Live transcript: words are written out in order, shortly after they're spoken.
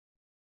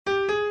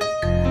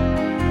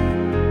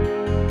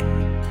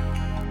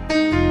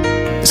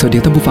สวัสดี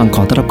ท่านผู้ฟังข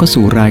อต้อนรับเข้า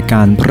สู่รายก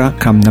ารพระ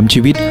คำนำ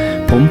ชีวิต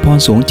ผมพร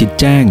สวงจิต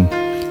แจ้ง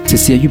ศิ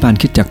ษยาภิบาล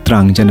คริสตจักรตรั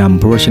งจะน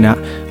ำพระวจนะ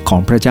ของ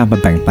พระเจ้ามา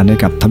แบ่งปันให้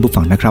กับท่านผู้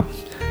ฟังนะครับ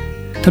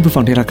ท่านผู้ฟั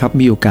งที่รักครับ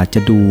มีโอกาสจ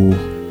ะดู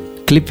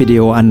คลิปวิดีโ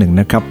ออันหนึ่ง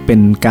นะครับเป็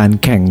นการ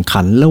แข่ง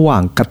ขันระหว่า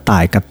งกระต่า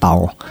ยกับเต่า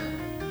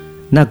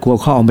น่ากลัว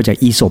เขาเอามาจาก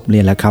อีสปเ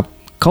นี่ยแหละครับ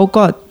เขา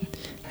ก็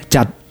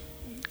จัด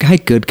ให้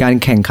เกิดการ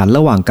แข่งขันร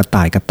ะหว่างกระ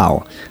ต่ายกับเต่า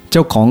เจ้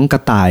าของกร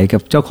ะต่ายกั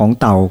บเจ้าของ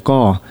เต่าก็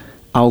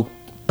เอา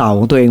เต่า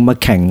ของตัวเองมา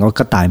แข่งเอา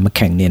กระต่ายมาแ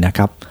ข่งเนี่ยนะค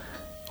รับ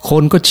ค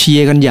นก็เชีย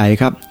ร์กันใหญ่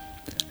ครับ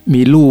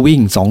มีลู่วิ่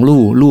ง2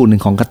ลู่หนึ่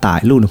งของกระต่าย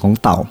ลู่หนึ่งของ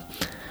เต่า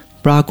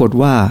ปรากฏ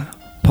ว่า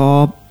พอ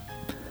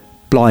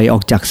ปล่อยออ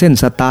กจากเส้น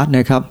สตาร์ทน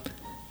ะครับ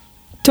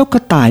เจ้ากร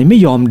ะต่ายไม่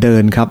ยอมเดิ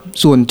นครับ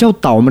ส่วนเจ้า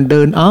เต่ามันเ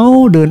ดินเอา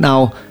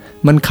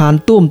มันคาน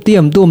ต้วมเตี้ย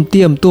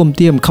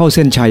มเข้าเ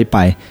ส้นชัยไป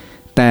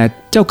แต่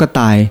เจ้ากระ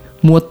ต่าย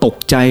มัวตก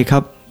ใจครั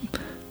บ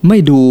ไม่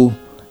ดู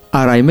อ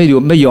ะไรไ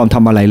ม่ยอมท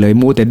ำอะไรเลย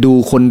มัวแต่ดู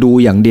คนดู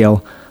อย่างเดียว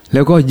แ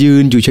ล้วก็ยื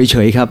นอยู่เฉ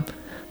ยๆครับ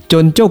จ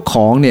นเจ้าข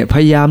องเนี่ยพ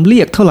ยายามเรี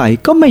ยกเท่าไหร่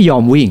ก็ไม่ยอ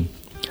มวิ่ง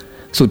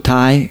สุด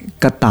ท้าย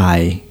กระต่าย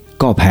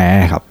ก็แพ้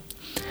ครับ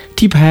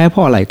ที่แพ้เพร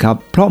าะอะไรครับ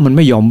เพราะมันไ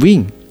ม่ยอมวิ่ง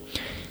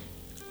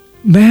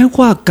แม้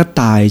ว่ากระ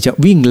ต่ายจะ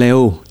วิ่งเร็ว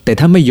แต่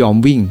ถ้าไม่ยอม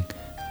วิ่ง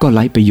ก็ไ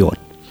ร้ประโยช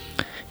น์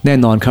แน่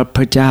นอนครับพ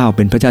ระเจ้าเ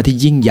ป็นพระเจ้าที่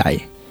ยิ่งใหญ่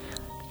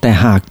แต่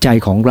หากใจ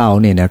ของเรา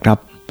เนี่ยนะครับ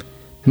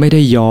ไม่ไ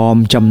ด้ยอม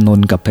จำนน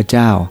กับพระเ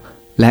จ้า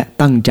และ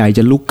ตั้งใจจ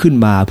ะลุกขึ้น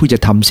มาเพื่อจะ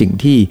ทำสิ่ง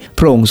ที่พ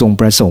ระองค์ทรง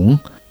ประสงค์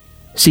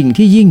สิ่ง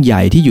ที่ยิ่งให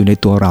ญ่ที่อยู่ใน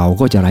ตัวเรา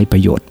ก็จะไร้ปร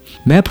ะโยชน์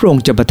แม้พระอง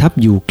ค์จะประทับ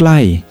อยู่ใกล้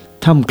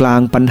ท่ามกลา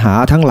งปัญหา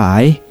ทั้งหลา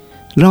ย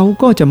เรา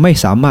ก็จะไม่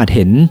สามารถเ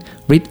ห็น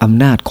ฤทธิ์อ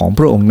ำนาจของพ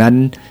ระองค์นั้น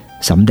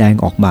สำแดง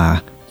ออกมา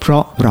เพรา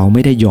ะเราไ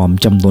ม่ได้ยอม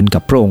จำนนกั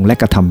บพระองค์และ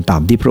กระทำตา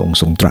มที่พระองค์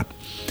ทรงตรัส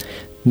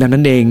ดังนั้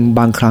นเองบ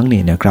างครั้งเนี่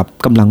ยนะครับ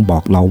กำลังบอ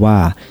กเราว่า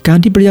การ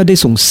ที่พระเจ้าได้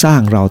ทรงสร้า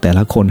งเราแต่ล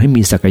ะคนให้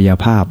มีศักย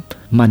ภาพ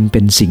มันเป็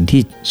นสิ่ง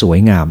ที่สวย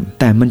งาม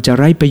แต่มันจะ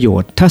ไร้ประโย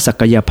ชน์ถ้าศั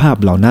กยภาพ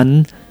เหล่านั้น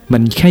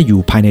มันแค่อยู่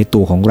ภายใน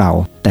ตัวของเรา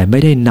แต่ไม่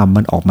ได้นำ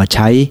มันออกมาใ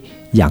ช้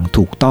อย่าง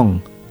ถูกต้อง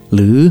ห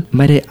รือไ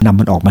ม่ได้นำ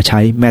มันออกมาใช้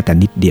แม้แต่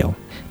นิดเดียว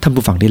ท่าน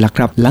ผู้ฟังที่รักค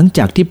รับหลังจ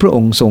ากที่พระอ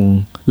งค์ทรง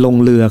ลง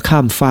เรือข้า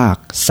มฟาก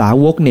สา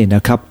วกเนี่ยน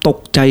ะครับตก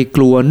ใจก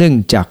ลัวเนื่อง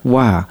จาก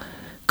ว่า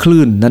ค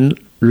ลื่นนั้น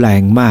แร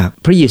งมาก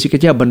พระเยซูคริส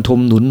ต์เจ้าบรรทม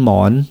หนุนหม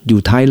อนอยู่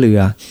ท้ายเรือ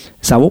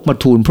สาวกมา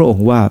ทูลพระอง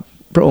ค์ว่า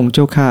พระองค์เ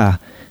จ้าข้า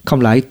ข้า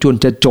หลายจวน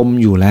จะจม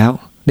อยู่แล้ว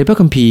ในพระ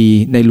คัมภีร์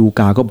ในลู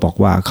กาก็บอก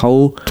ว่าเขา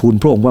ทูล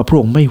พระองค์ว่าพระ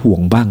องค์ไม่ห่ว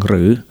งบ้างห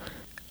รือ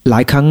หลา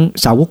ยครั้ง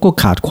สาวกก็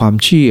ขาดความ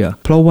เชื่อ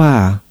เพราะว่า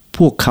พ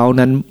วกเขา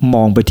นั้นม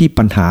องไปที่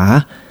ปัญหา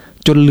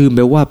จนลืมไป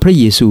ว่าพระ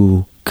เยซู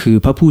คือ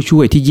พระผู้ช่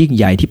วยที่ยิ่ง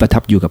ใหญ่ที่ประทั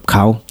บอยู่กับเข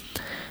า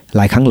หล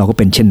ายครั้งเราก็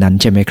เป็นเช่นนั้น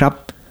ใช่ไหมครับ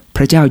พ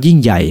ระเจ้ายิ่ง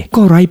ใหญ่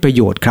ก็ไร้ประโ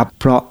ยชน์ครับ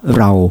เพราะ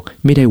เรา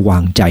ไม่ได้วา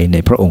งใจใน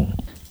พระองค์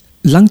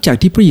หลังจาก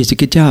ที่พระเยซู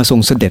คริสต์เจ้าทรง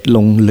เสด็จล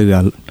งเรือ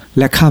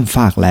และข้ามฟ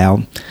ากแล้ว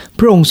พ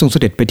ระองค์ทรงเส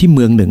ด็จไปที่เ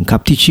มืองหนึ่งครั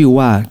บที่ชื่อ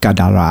ว่ากา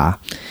ดารา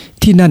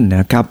ที่นั่นน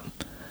ะครับ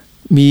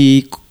มี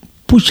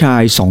ผู้ชา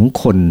ย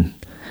2 คน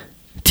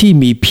ที่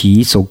มีผี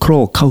โสโคร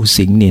กเข้า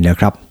สิงนี่นะ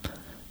ครับ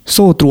โ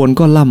ซ่ตรวน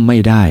ก็ล่ำไม่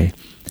ได้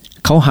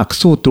เขาหัก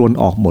โซ่ตรวน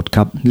ออกหมดค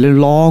รับแล้ว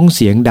ร้องเ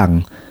สียงดัง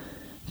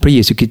พระเย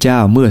ซูคริสต์เจ้า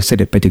เมื่อเส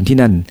ด็จไปถึงที่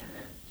นั่น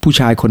ผู้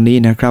ชายคนนี้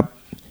นะครับ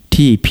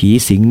ที่ผี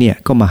สิงเนี่ย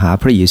ก็มาหา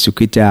พระเยซูค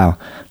ริสต์เจ้า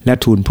และ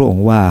ทูลพระอง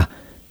ค์ว่า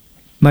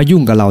มายุ่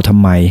งกับเราทำ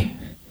ไม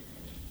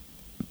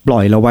ปล่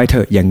อยเราไว้เถ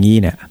อะอย่างนี้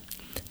เนี่ย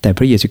แต่พ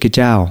ระเยซูคริสต์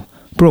เจ้า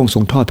พระองค์ทร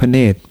งทอดพระเน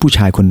ตรผู้ช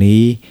ายคน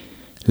นี้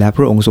และพ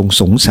ระองค์ทรง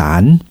สงสา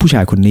รผู้ช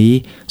ายคนนี้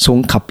ทรง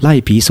ขับไล่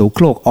ผีโสโค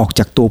รกออกจ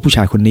ากตัวผู้ช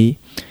ายคนนี้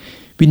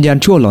วิญญาณ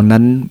ชั่วเหล่า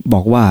นั้นบ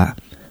อกว่า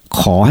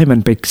ขอให้มัน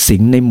ไปสิ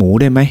งในหมู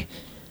ได้ไหม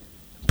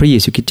พระเย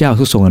ซูคริสต์เจ้า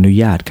ทรงอนุ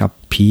ญาตครับ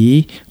ผี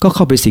ก็เ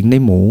ข้าไปสิงใน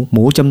ห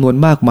มูจำนวน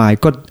มากมาย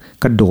ก็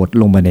กระโดด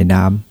ลงมาใน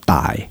น้ำต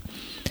าย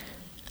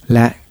แล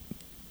ะ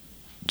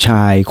ช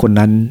ายคน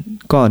นั้น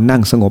ก็นั่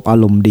งสงบอา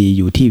รมณ์ดีอ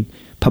ยู่ที่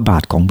พระบา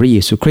ทของพระเย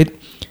ซูคริสต์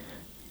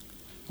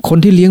คน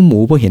ที่เลี้ยงหมู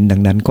พอเห็นดั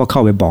งนั้นก็เข้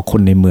าไปบอกค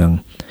นในเมือ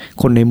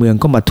ง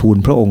ก็มาทูล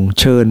พระองค์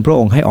เชิญพระ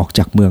องค์ให้ออกจ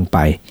ากเมืองไป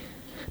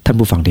ท่าน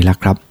ผู้ฟังที่รัก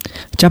ครับ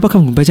จากพระค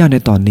ำของพระเจ้าใน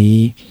ตอนนี้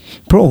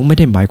พระองค์ไม่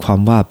ได้หมายความ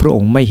ว่าพระอ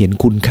งค์ไม่เห็น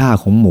คุณค่า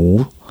ของหมู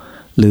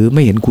หรือไ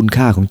ม่เห็นคุณ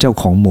ค่าของเจ้า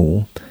ของหมู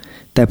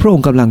แต่พระอง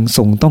ค์กำลังท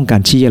รงต้องกา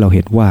รชี้ให้เราเ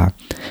ห็นว่า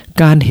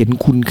การเห็น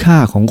คุณค่า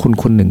ของคน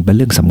คนหนึ่งเป็นเ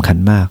รื่องสำคัญ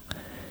มาก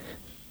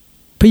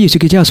พระเยซู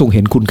คริสต์เจ้าทรงเ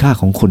ห็นคุณค่า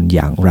ของคนอ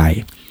ย่างไร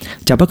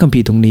จากพระคัมภี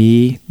ร์ตรงนี้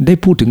ได้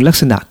พูดถึงลัก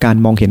ษณะการ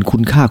มองเห็นคุ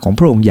ณค่าของ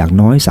พระองค์อย่าง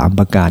น้อย3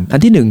ประการอั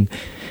นที่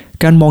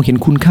1การมองเห็น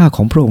คุณค่าข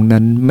องพระองค์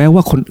นั้นแม้ว่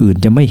าคนอื่น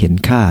จะไม่เห็น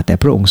ค่าแต่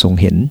พระองค์ทรง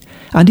เห็น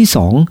อันที่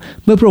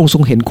2เมื่อพระองค์ทร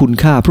งเห็นคุณ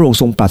ค่าพระองค์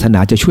ทรงปรารถนา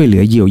จะช่วยเหลื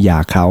อเยียวยา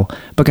เขา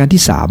ประการ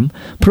ที่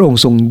3พระองค์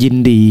ทรงยิน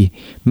ดี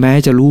แม้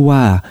จะรู้ว่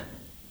า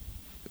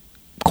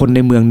คนใน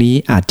เมืองนี้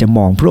อาจจะม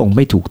องพระองค์ไ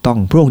ม่ถูกต้อง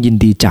พระองค์ยิน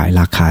ดีจ่าย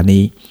ราคา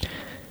นี้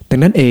ดัง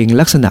นั้นเอง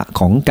ลักษณะ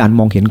ของการม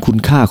องเห็นคุณ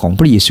ค่าของ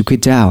พระเยซูคริส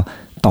ต์เจ้า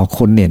ต่อค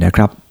นเนี่ยนะค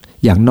รับ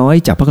อย่างน้อย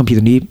จากพระคัมภีร์ต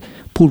รงนี้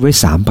พูดไว้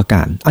3ประก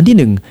ารอัน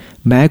ที่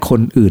1แม้คน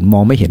อื่นม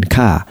องไม่เห็น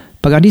ค่า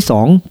ประการที่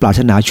2ปราร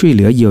ถนาช่วยเห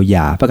ลือเยียวย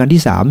าประการ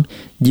ที่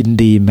3ยิน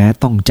ดีแม้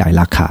ต้องจ่าย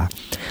ราคา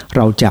เ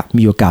ราจะ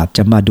มีโอกาสจ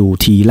ะมาดู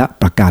ทีละ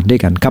ประการด้ว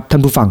ยกันครับท่า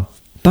นผู้ฟัง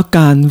ประก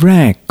ารแร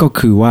กก็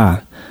คือว่า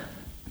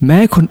แม้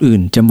คนอื่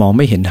นจะมองไ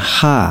ม่เห็น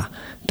ค่า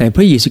แต่พ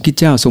ระเยซูคริสต์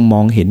เจ้าทรงม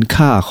องเห็น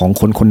ค่าของ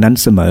คนคนนั้น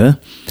เสมอ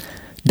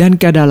แดน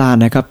กาดาลา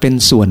นะครับเป็น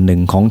ส่วนหนึ่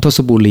งของทศ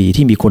บุรี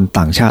ที่มีคน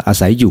ต่างชาติอา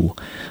ศัยอยู่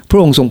พระ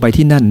องค์ทรงไป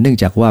ที่นั่นเนื่อง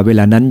จากว่าเวล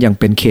านั้นยัง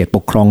เป็นเขตป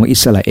กครองอิ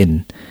สราเอล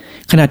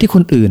ขณะที่ค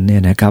นอื่นเนี่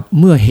ยนะครับ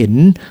เมื่อเห็น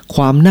ค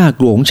วามน่า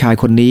กลัวของชาย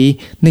คนนี้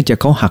เนื่องจาก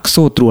เขาหักโ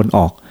ซ่ตรวนอ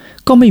อก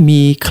ก็ไม่มี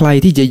ใคร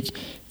ที่จะ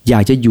อยา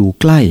กจะอยู่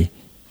ใกล้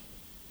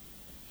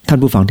ท่าน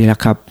ผู้ฟังที่รัก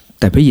ครับ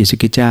แต่พระเยซู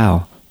คริสต์เจ้า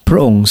พระ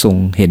องค์ทรง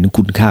เห็น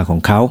คุณค่าของ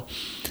เขา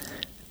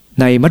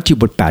ในมัทธิว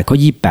บท8ข้อ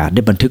28ไ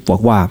ด้บันทึกบอ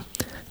กว่า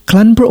ค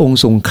รั้นพระองค์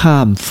ทรงข้า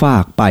มฟา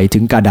กไปถึ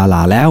งกาดาล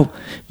าแล้ว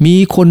มี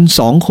คน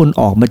2 คน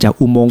ออกมาจาก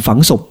อุโมงค์ฝัง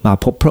ศพมา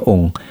พบพระอง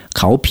ค์เ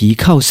ขาผี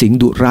เข้าสิง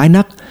ดุร้าย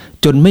นัก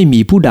จนไม่มี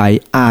ผู้ใด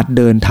อาจ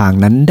เดินทาง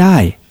นั้นได้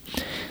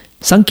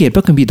สังเกตพ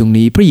ระคัมภีร์ตรง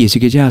นี้พระเยซู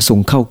คริสต์เจ้าทรง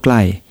เข้าใก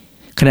ล้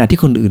ขณะที่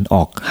คนอื่นอ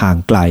อกห่าง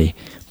ไกล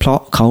เพราะ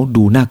เขา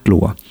ดูน่ากลั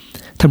ว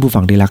ท่านผู้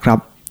ฟังดีละครับ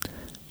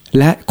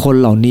และคน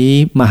เหล่านี้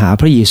มาหา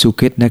พระเยซูค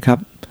ริสต์นะครับ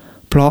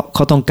เพราะเข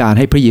าต้องการใ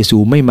ห้พระเยซู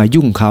ไม่มา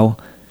ยุ่งเขา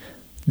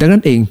ดังนั้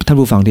นเองท่าน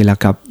ผู้ฟังดีละ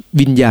ครับ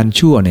วิญญาณ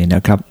ชั่วเนี่ยน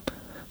ะครับ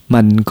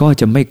มันก็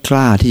จะไม่ก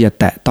ล้าที่จะ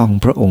แตะต้อง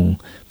พระองค์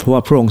เพราะว่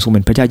าพระองค์ทรงเ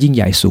ป็นพระเจ้ายิ่งใ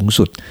หญ่สูง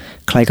สุด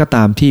ใครก็ต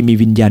ามที่มี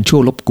วิญญาณชั่ว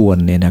รบกวน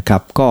เนี่ยนะครั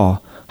บก็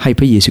ให้พ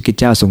ระเยซูคริสต์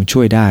เจ้าทรงช่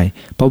วยได้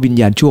เพราะวิญ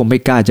ญาณชั่วไม่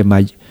กล้าจะมา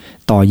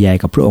ต่อแย่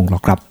กับพระองค์หรอ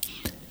กครับ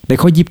ใน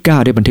ข้อ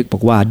29ได้บันทึกบอ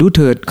กว่าดูเ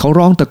ถิดเขา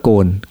ร้องตะโก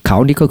นเขา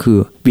นี่ก็คือ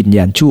วิญญ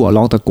าณชั่วร้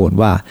องตะโกน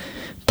ว่า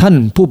ท่าน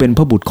ผู้เป็นพ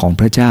ระบุตรของ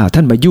พระเจ้าท่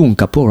านมายุ่ง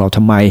กับพวกเราท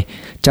ำไม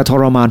จะท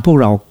รมานพวก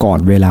เราก่อน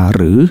เวลาห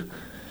รือ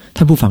ท่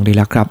านผู้ฟังดีแ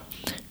ล้วครับ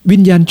วิ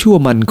ญญาณชั่ว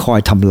มันคอย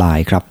ทำลาย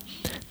ครับ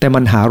แต่มั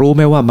นหารู้ไห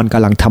มว่ามันก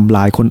ำลังทำล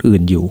ายคนอื่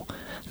นอยู่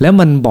แล้ว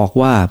มันบอก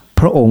ว่า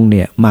พระองค์เ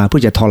นี่ยมาเพื่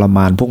อจะทรม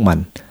านพวกมัน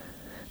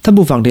ท่าน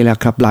ผู้ฟังดีแล้ว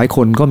ครับหลายค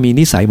นก็มี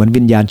นิสัยเหมือน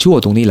วิญญาณชั่ว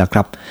ตรงนี้แหละค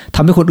รับท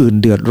ำให้คนอื่น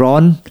เดือดร้อ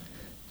น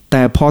แ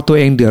ต่พอตัว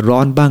เองเดือดร้อ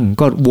นบ้าง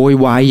ก็โวย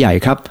วายใหญ่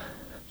ครับ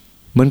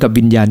เหมือนกับ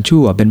วิญญาณชั่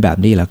วเป็นแบบ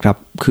นี้แหละครับ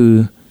คือ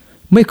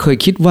ไม่เคย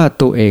คิดว่า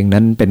ตัวเอง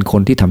นั้นเป็นค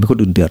นที่ทำให้คน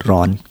อื่นเดือดร้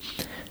อน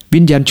วิ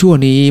ญญาณชั่ว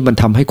นี้มัน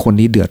ทำให้คน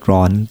นี้เดือด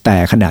ร้อนแต่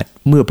ขณะ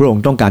เมื่อพระอง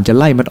ค์ต้องการจะ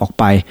ไล่มันออก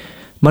ไป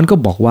มันก็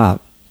บอกว่า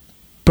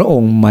พระอ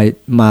งค์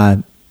มา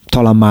ท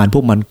รมานพ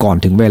วกมันก่อน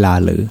ถึงเวลา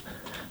หรือ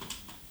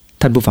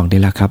ท่านผู้ฟังได้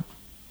แล้วครับ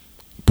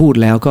พูด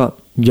แล้วก็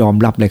ยอม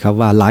รับเลยครับ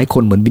ว่าหลายค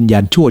นเหมือนวิญญา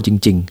ณชั่วจ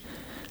ริง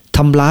ๆท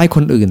ำร้ายค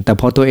นอื่นแต่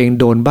พอตัวเอง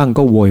โดนบ้าง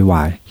ก็โวยว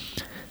าย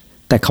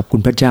แต่ขอบคุ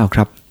ณพระเจ้าค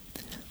รับ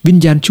วิญ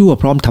ญาณชั่ว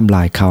พร้อมทำล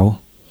ายเ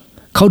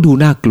ขาดู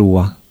น่ากลัว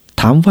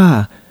ถามว่า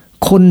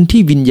คน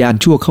ที่วิญญาณ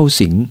ชั่วเข้า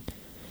สิง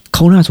เข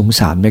าน่าสง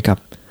สารไหมครับ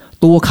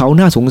ตัวเขา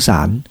น่าสงสา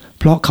ร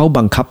เพราะเขา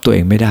บังคับตัวเอ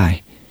งไม่ได้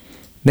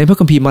ในพระ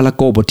คัมภีร์มาระโ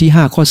กบทที่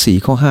5ข้อ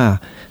4ข้อ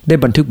5ได้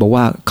บันทึกบอก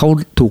ว่าเขา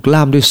ถูกล่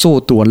ามด้วยโซ่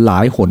ตรวนหลา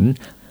ยหน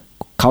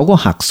เขาก็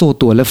หักโซ่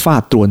ตรวนและฟา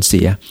ดตรวนเ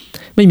สีย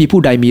ไม่มีผู้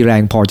ใดมีแร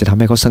งพอจะทำ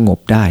ให้เขาสงบ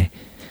ได้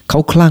เขา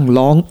คลั่ง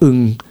ร้องอึง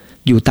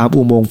อยู่ตาม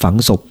อุโมงค์ฝัง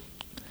ศพ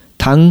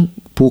ทั้ง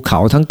ภูเขา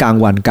ทั้งกลาง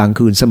วันกลาง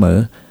คืนเสมอ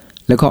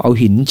แล้วก็เอา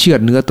หินเชือด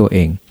เนื้อตัวเอ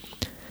ง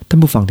ท่าน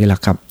ผู้ฟังที่รั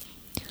กครับ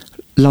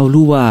เรา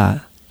รู้ว่า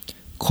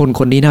คน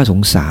คนนี้น่าส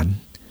งสาร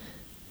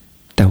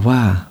แต่ว่า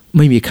ไ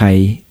ม่มีใคร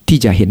ที่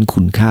จะเห็นคุ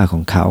ณค่าขอ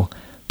งเขา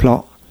เพราะ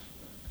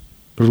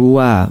รู้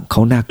ว่าเข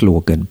าน่ากลัว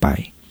เกินไป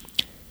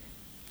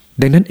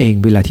ดังนั้นเอง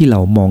เวลาที่เรา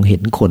มองเห็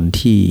นคน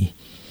ที่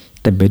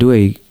เต็มไปด้วย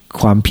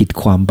ความผิด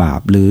ความบา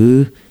ปหรือ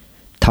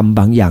ทำบ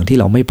างอย่างที่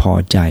เราไม่พอ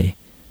ใจ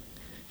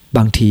บ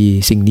างที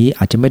สิ่งนี้อ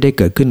าจจะไม่ได้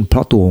เกิดขึ้นเพรา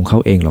ะตัวของเขา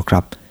เองหรอกค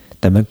รับ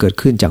แต่มันเกิด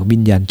ขึ้นจากวิ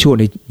ญญาณชั่ว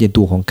ใน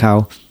ตัวของเขา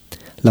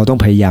เราต้อง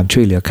พยายามช่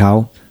วยเหลือเขา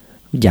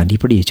อย่างที่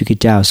พระเยซูคริส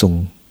ต์เจ้าทรง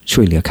ช่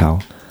วยเหลือเขา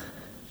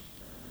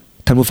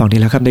ท่านผู้ฟังที่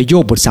รักครับในโย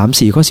บบท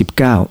3-4ข้อ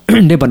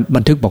19 ได้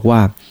บันทึกบอกว่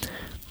า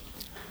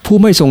ผู้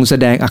ไม่ทรงแส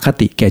ดงอค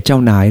ติแก่เจ้า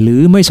นายหรื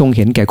อไม่ทรงเ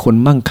ห็นแก่คน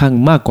มั่งคั่ง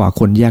มากกว่า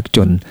คนยากจ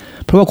น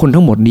เพราะว่าคน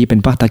ทั้งหมดนี้เป็น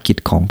พระตากิจ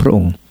ของพระอ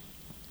งค์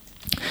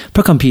พ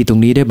ระคัมภีร์ตร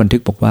งนี้ได้บันทึ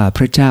กบอกว่าพ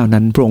ระเจ้า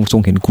นั้นพระองค์ทร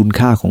งเห็นคุณ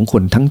ค่าของค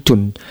นทั้งจน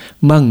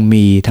มั่ง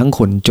มีทั้งค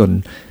นจน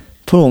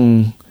พระองค์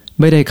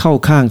ไม่ได้เข้า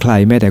ข้างใคร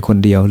แม้แต่คน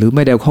เดียวหรือไ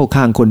ม่ได้เข้า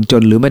ข้างคนจ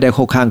นหรือไม่ได้เ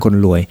ข้าข้างคน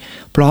รวย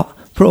เพราะ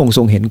พระองค์ท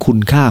รงเห็นคุณ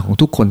ค่าของ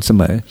ทุกคนเส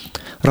มอ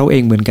เราเอ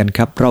งเหมือนกันค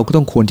รับเราก็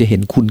ต้องควรจะเห็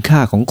นคุณค่า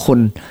ของคน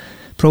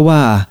เพราะว่า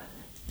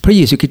พระเ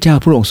ยซูคริสต์เจ้า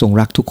พระองค์ทรง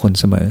รักทุกคน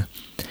เสมอ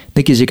ใน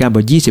กิจการบ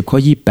ท20ข้อ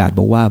28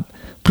บอกว่า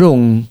พระอง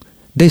ค์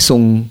ได้ทร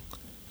ง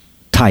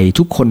ไถ่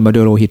ทุกคนมาโด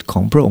ยโลหิตขอ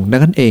งพระองค์ดั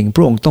งนั้นเองพ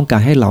ระองค์ต้องกา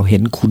รให้เราเห็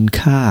นคุณ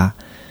ค่า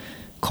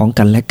ของ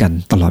กันและกัน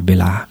ตลอดเว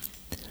ลา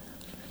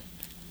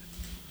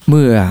เ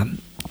มื่อ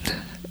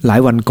หลาย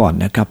วันก่อน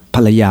นะครับภ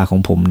รรยาของ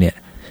ผมเนี่ย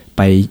ไ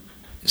ป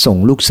ส่ง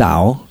ลูกสา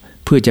ว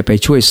เพื่อจะไป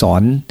ช่วยสอ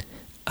น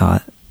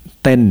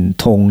เต้น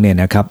ธงเนี่ย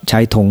นะครับใช้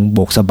ธงโบ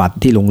กสะบัด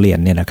ที่โรงเรียน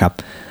เนี่ยนะครับ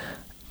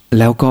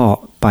แล้วก็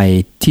ไป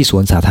ที่ส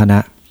วนสาธารณะ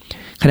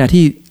ขณะ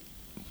ที่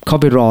เขา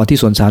ไปรอที่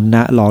สวนสาธารณ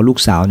ะรอลูก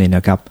สาวเนี่ยน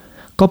ะครับ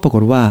ก็ปราก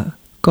ฏว่า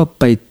ก็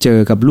ไปเจอ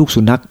กับลูก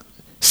สุนัข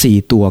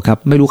4ตัวครับ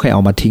ไม่รู้ใครเอ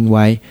ามาทิ้งไ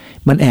ว้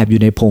มันแอบอ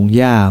ยู่ในพงห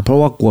ญ้าเพราะ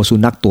ว่ากลัวสุ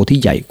นัขตัวที่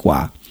ใหญ่กว่า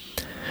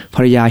ภ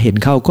รรยาเห็น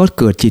เข้าก็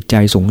เกิดจิตใจ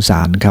สงส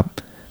ารครับ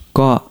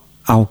ก็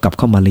เอากลับเ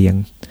ข้ามาเลี้ยง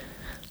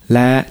แล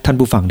ะท่าน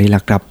ผู้ฟังได้ล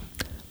ะครับ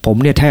ผม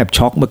เนี่ยแทบ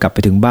ช็อกเมื่อกลับไป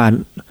ถึงบ้าน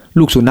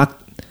ลูกสุนัข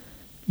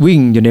วิ่ง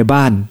อยู่ใน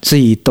บ้าน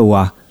4ตัว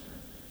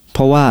เพ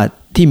ราะว่า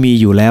ที่มี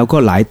อยู่แล้วก็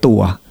หลายตัว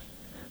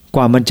ก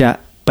ว่ามันจะ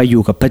ไปอ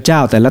ยู่กับพระเจ้า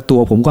แต่ละตัว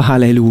ผมก็ฮา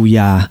เลลูย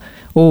า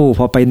โอ้พ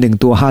อไป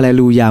1ตัวฮาเล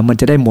ลูยามัน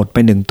จะได้หมดไป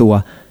1ตัว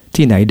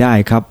ที่ไหนได้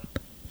ครับ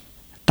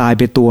ตายไ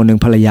ปตัวหนึ่ง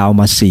ภรรยาเอา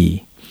มา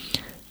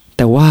4แ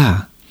ต่ว่า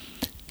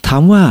ถา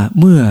มว่า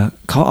เมื่อ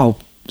เขาเอา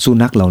สุ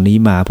นัขเหล่านี้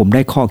มาผมไ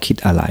ด้ข้อคิด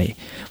อะไร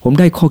ผม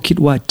ได้ข้อคิด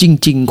ว่าจ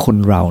ริงๆคน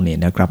เราเนี่ย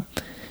นะครับ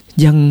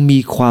ยังมี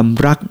ความ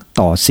รัก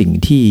ต่อสิ่ง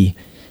ที่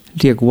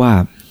เรียกว่า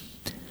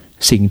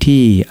สิ่ง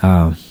ที่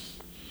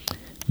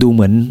ดูเห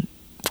มือน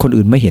คน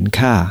อื่นไม่เห็น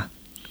ค่า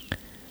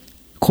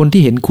คน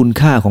ที่เห็นคุณ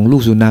ค่าของลู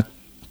กสุนัข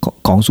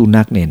ของสุ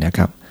นัขเนี่ยนะค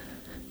รับ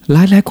หล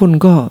ายคน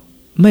ก็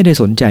ไม่ได้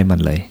สนใจมัน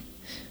เลย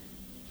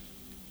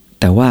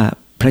แต่ว่า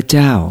พระเ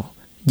จ้า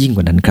ยิ่งก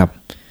ว่านั้นครับ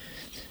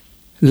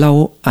เรา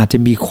อาจจะ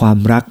มีความ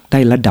รักได้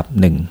ระดับ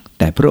หนึ่ง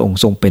แต่พระองค์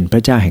ทรงเป็นพร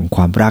ะเจ้าแห่งค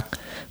วามรัก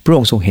พระอ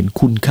งค์ทรงเห็น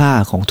คุณค่า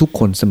ของทุก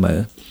คนเสมอ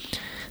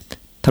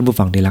ท่านผู้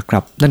ฟังได้รักค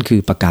รับนั่นคือ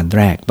ประการแ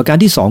รกประการ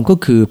ที่2ก็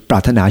คือปรา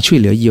รถนาช่วย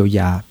เหลือเยียวย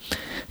า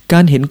กา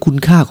รเห็นคุณ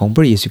ค่าของพ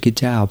ระเยซูคริสต์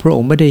เจ้าพระอ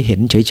งค์ไม่ได้เห็น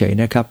เฉย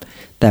ๆนะครับ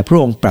แต่พระ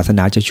องค์ปรารถน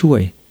าจะช่วย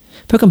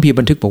พระคัมภีร์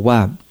บันทึกบอกว่า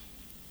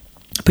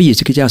พระเย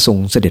ซูคริสต์เจ้าทรง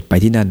เสด็จไป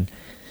ที่นั่น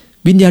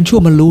วิญญาณชั่ว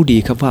มันรู้ดี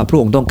ครับว่าพระ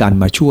องค์ต้องการ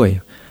มาช่วย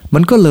มั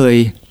นก็เลย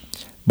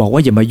บอกว่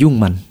าอย่ามายุ่ง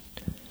มัน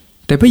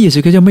แต่พระเยซู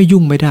คริสต์เจ้าไม่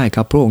ยุ่งไม่ได้ค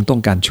รับพระองค์ต้อ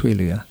งการช่วยเ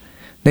หลือ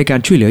ในการ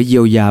ช่วยเหลือเยี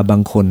ยวยาบา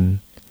งคน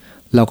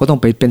เราก็ต้อง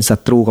ไปเป็นศั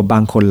ตรูกับบา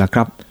งคนล่ะค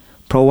รับ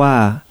เพราะว่า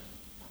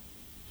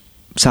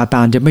ซาต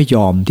านจะไม่ย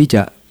อมที่จ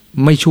ะ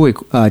ไม่ช่วย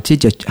ที่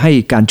จะให้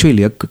การช่วยเห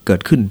ลือเกิ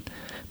ดขึ้น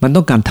มัน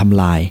ต้องการท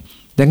ำลาย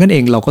ดังนั้นเอ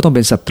งเราก็ต้องเ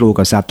ป็นศัตรู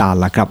กับซาตาน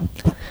ล่ะครับ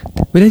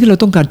เวลาที่เรา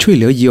ต้องการช่วยเ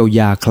หลือเยียวย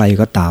าใคร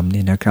ก็ตามเ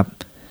นี่ยนะครับ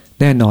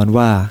แน่นอน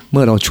ว่าเ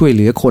มื่อเราช่วยเห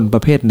ลือคนปร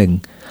ะเภทหนึ่ง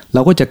เร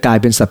าก็จะกลาย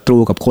เป็นศัตรู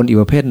กับคนอีก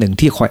ประเภทหนึ่ง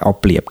ที่คอยเอา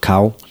เปรียบเขา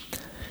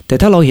แต่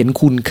ถ้าเราเห็น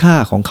คุณค่า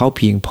ของเขาเ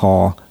พียงพอ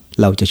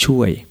เราจะช่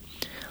วย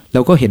เร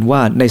าก็เห็นว่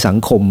าในสัง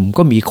คม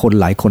ก็มีคน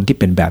หลายคนที่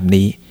เป็นแบบ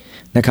นี้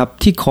นะครับ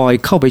ที่คอย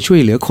เข้าไปช่วย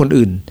เหลือคน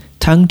อื่น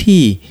ทั้ง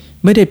ที่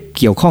ไม่ได้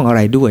เกี่ยวข้องอะไ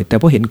รด้วยแต่เ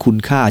พราะเห็นคุณ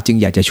ค่าจึง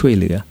อยากจะช่วยเ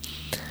หลือ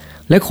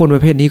และคนปร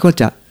ะเภทนี้ก็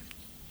จะ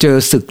เจอ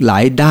ศึกหลา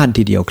ยด้าน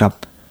ทีเดียวครับ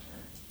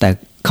แต่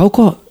เขา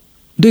ก็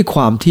ด้วยค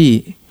วามที่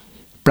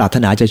ปรารถ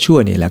นาจะช่ว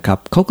ยนี่แหละครับ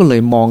เขาก็เล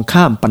ยมอง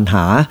ข้ามปัญห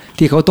า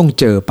ที่เขาต้อง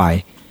เจอไป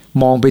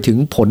มองไปถึง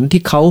ผล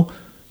ที่เขา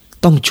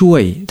ต้องช่ว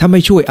ยถ้าไ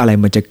ม่ช่วยอะไร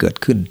มันจะเกิด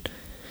ขึ้น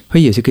พร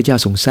ะเยซูคริสต์เจ้า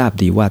ทรงทราบ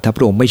ดีว่าถ้าพ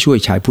ระองค์ไม่ช่วย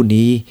ชายผู้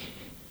นี้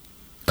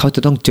เขาจ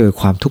ะต้องเจอ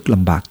ความทุกข์ล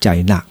ำบากใจ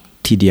หนัก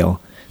ทีเดียว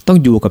ต้อง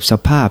อยู่กับส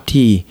ภาพ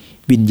ที่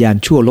วิญญาณ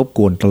ชั่วรบก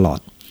วนตลอด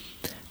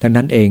ดัง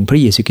นั้นเองพระ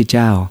เยซูคริสต์เ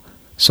จ้า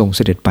ทรงเส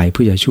ด็จไปเ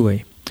พื่อจะช่วย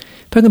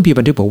พระคัมภีร์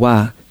บันทึกบอกว่า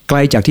ไกล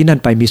จากที่นั่น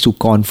ไปมีสุ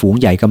กรฝูง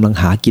ใหญ่กำลัง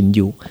หากินอ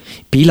ยู่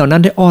ผีเหล่านั้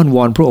นได้อ้อนว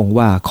อนพระองค์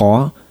ว่าขอ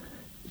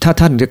ถ้า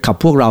ท่านจะขับ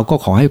พวกเราก็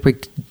ขอให้ไป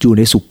อยู่ใ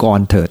นสุกร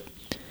เถิด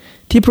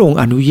ที่พระองค์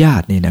อนุญา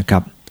ตนี่นะครั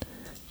บ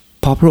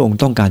เพราะพระองค์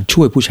ต้องการ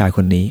ช่วยผู้ชายค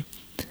นนี้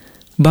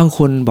บางค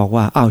นบอก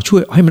ว่าช่ว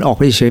ยให้มันออกไ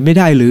ปเฉยไม่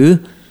ได้หรือ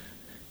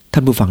ท่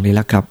านผู้ฟังนี่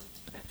ละครับ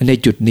ใน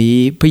จุดนี้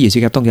พระเยซู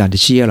คริสต์ต้องการจะ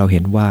ชี้ให้เราเ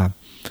ห็นว่า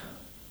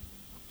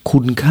คุ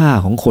ณค่า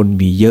ของคน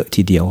มีเยอะ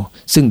ทีเดียว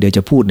ซึ่งเดี๋ยวจ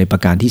ะพูดในปร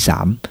ะการที่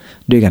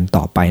3ด้วยกัน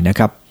ต่อไปนะค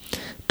รับ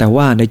แต่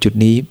ว่าในจุด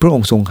นี้พระอ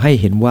งค์ทรงให้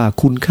เห็นว่า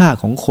คุณค่า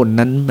ของคน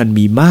นั้นมัน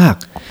มีมาก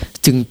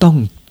จึงต้อง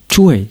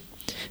ช่วย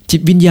จิ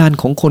ตวิญญาณ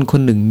ของคนค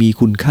นหนึ่งมี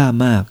คุณค่า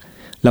มาก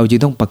เราจึง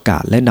ต้องประกา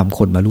ศและนำค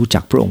นมารู้จั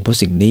กพระองค์เพราะ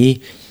สิ่งนี้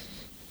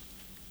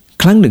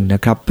ครั้งหนึ่งน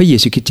ะครับพระเย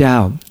ซูคริสต์เ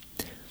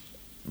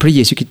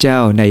จ้า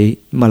ใน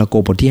มาระโก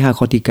บทที่5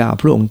ข้อที่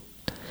9พระองค์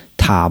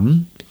ถาม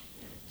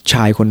ช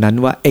ายคนนั้น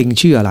ว่าเอ็ง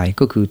ชื่ออะไร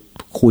ก็คือ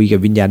คุยกับ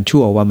วิญญาณชั่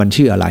วว่ามัน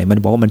ชื่ออะไรมัน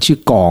บอกว่ามันชื่อ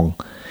กอง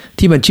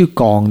ที่มันชื่อ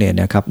กองเนี่ย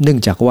นะครับเนื่อง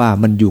จากว่า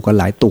มันอยู่กัน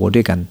หลายตัวด้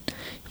วยกัน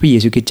พระเย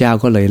ซูคริสต์เจ้า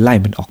ก็เลยไล่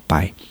มันออกไป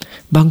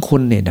บางค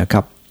นเนี่ยนะค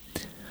รับ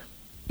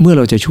เมื่อเ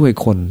ราจะช่วย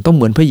คนต้องเ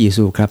หมือนพระเย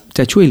ซูครับจ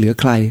ะช่วยเหลือ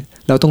ใคร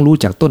เราต้องรู้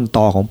จักต้นต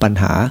อของปัญ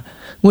หา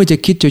เมื่อจะ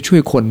คิดจะช่ว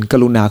ยคนก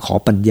รุณาขอ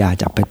ปัญญา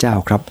จากพระเจ้า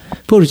ครับ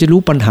เพื่อเราจะรู้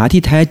ปัญหา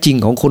ที่แท้จริง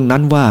ของคนนั้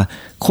นว่า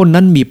คน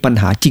นั้นมีปัญ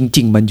หาจ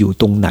ริงๆมันอยู่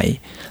ตรงไหน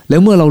แล้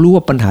วเมื่อเรารู้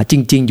ว่าปัญหาจ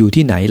ริงๆอยู่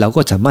ที่ไหนเรา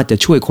ก็สามารถจะ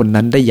ช่วยคน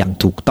นั้นได้อย่าง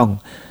ถูกต้อง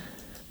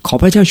ขอ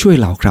พระเจ้าช่วย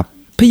เราครับ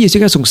พระเยซู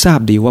ก็ทรงทราบ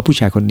ดีว่าผู้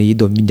ชายคนนี้โ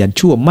ดนวิญญาณ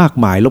ชั่วมาก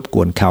มายรบก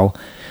วนเขา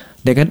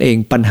ดังนั้นเอง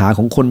ปัญหาข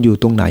องคนอยู่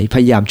ตรงไหนพ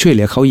ยายามช่วยเห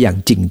ลือเขาอย่าง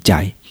จริงใจ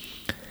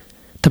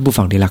ท่านผู้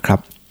ฟังดีละครับ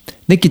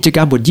ในกิจก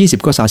ารบท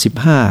20ข้อ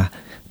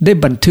35ได้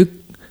บันทึก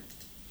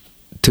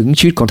ถึง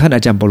ชีวิตของท่านอ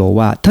าจารย์เปาโล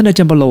ว่าท่านอาจ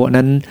ารย์เปาโล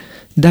นั้น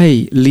ได้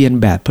เรียน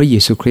แบบพระเย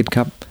ซูคริสต์ค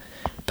รับ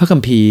พระคัม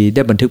ภีร์ไ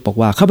ด้บันทึกบอก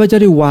ว่าข้าพเจ้า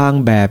ได้วาง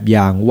แบบอ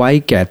ย่างไว้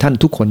แก่ท่าน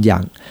ทุกคนอย่า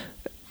ง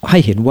ให้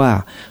เห็นว่า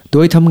โด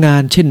ยทำงา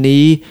นเช่น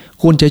นี้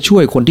ควรจะช่ว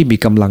ยคนที่มี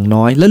กำลัง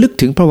น้อยและลึก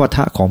ถึงพระวท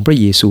ะของพระ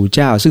เยซูเ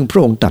จ้าซึ่งพร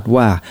ะองค์ตรัส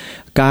ว่า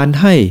การ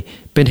ให้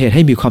เป็นเหตุใ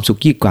ห้มีความสุข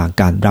ยิ่งกว่า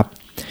การรับ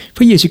พ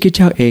ระเยซูคริสต์เ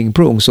จ้าเองพ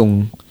ระองค์ทรง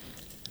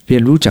เรีย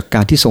นรู้จากก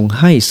ารที่ทรง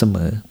ให้เสม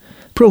อ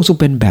พระองค์ทรง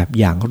เป็นแบบ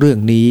อย่างเรื่อง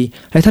นี้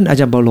และท่านอา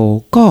จารย์เปาโล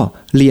ก็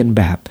เรียนแ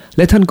บบแ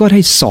ละท่านก็ได้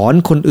สอน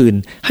คนอื่น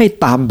ให้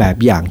ตามแบบ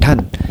อย่างท่าน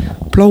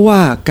เพราะว่า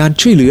การ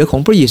ช่วยเหลือขอ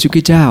งพระเยซูค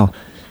ริสต์เจ้า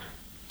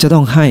จะต้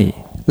องให้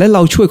และเร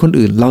าช่วยคน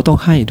อื่นเราต้อง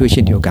ให้ด้วยเ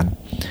ช่นเดียวกัน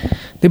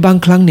ในบาง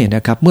ครั้งเนี่ยน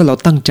ะครับเมื่อเรา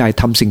ตั้งใจ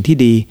ทำสิ่งที่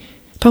ดี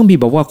พระคัมภีร์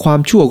บอกว่าความ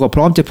ชั่วก็พ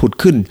ร้อมจะผุด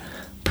ขึ้น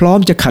พร้อม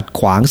จะขัด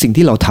ขวางสิ่ง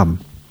ที่เราท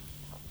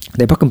ำใ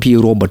นพระคัมภีร์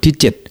โรมบทที่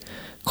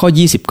7ข้อ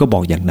20ก็บอ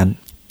กอย่างนั้น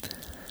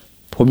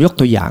ผมยก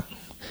ตัวอย่าง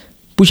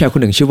ผู้ชายค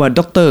นหนึ่งชื่อว่าด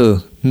ร.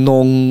โน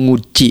งู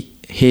จิ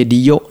เฮดิ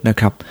โยะนะ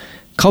ครับ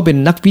เขาเป็น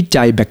นักวิ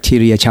จัยแบคที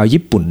เรียชาว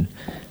ญี่ปุ่น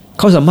เ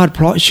ขาสามารถเพ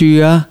าะเชื้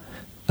อ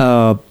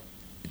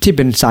ที่เ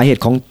ป็นสาเห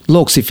ตุของโร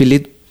คซิฟิลิ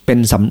สเป็น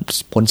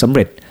ผลสำเ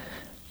ร็จ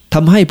ท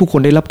ำให้ผู้ค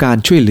นได้รับการ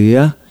ช่วยเหลือ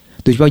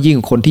โดยเฉพาะยิ่ง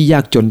คนที่ยา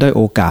กจนได้โ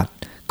อกาส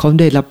เขา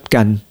ได้รับก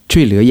ารช่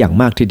วยเหลืออย่าง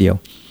มากทีเดียว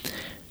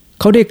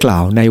เขาได้กล่า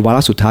วในวาร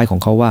ะสุดท้ายของ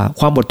เขาว่า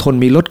ความอดทน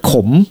มีรสข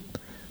ม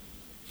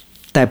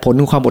แต่ผล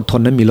ของความอดท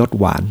นนั้นมีรส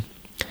หวาน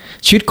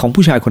ชีวิตของ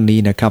ผู้ชายคนนี้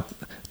นะครับ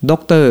ด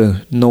ร.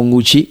โนงู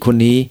ชิคน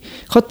นี้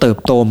เขาเติบ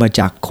โตมา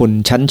จากคน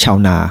ชั้นชาว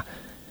นา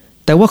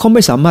แต่ว่าเขาไ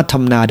ม่สามารถท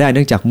ำนาได้เ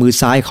นื่องจากมือ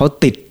ซ้ายเขา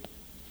ติ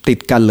ด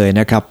กันเลย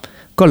นะครับ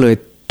ก็เลย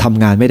ท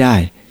ำงานไม่ได้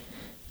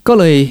ก็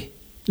เลย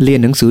เรียน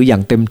หนังสืออย่า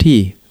งเต็มที่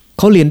เ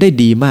ขาเรียนได้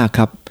ดีมากค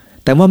รับ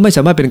แต่ว่าไม่ส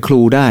ามารถเป็นค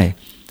รูได้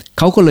เ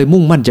ขาก็เลย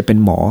มุ่งมั่นจะเป็น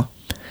หมอ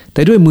แ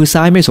ต่ด้วยมือ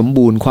ซ้ายไม่สม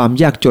บูรณ์ความ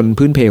ยากจน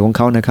พื้นเพของเ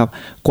ขานะครับ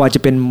กว่าจะ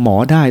เป็นหมอ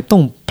ได้ต้อ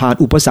งผ่าน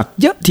อุปสรรค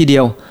เยอะทีเดี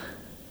ยว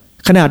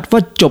ขนาดว่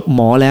าจบห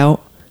มอแล้ว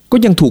ก็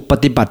ยังถูกป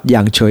ฏิบัติอย่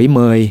างเฉยเม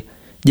ย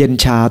เย็น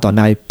ชาต่อ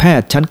นายแพ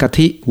ทย์ชั้นกะ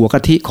ทิหัวก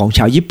ะทิของช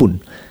าวญี่ปุ่น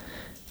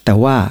แต่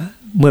ว่า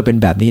เมื่อเป็น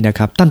แบบนี้นะค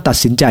รับท่านตัด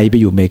สินใจไป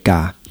อยู่อเมริกา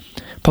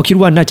เพราะคิด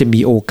ว่าน่าจะมี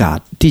โอกาส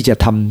ที่จะ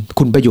ทำ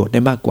คุณประโยชน์ไ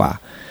ด้มากกว่า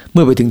เ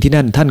มื่อไปถึงที่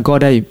นั่นท่านก็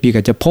ได้มีก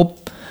ารจะพบ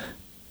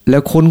แล้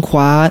วค้นค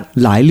ว้า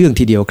หลายเรื่อง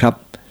ทีเดียวครับ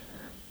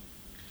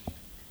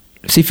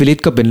ซิฟิลิส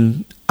ก็เป็น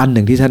อันห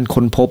นึ่งที่ท่าน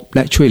ค้นพบแล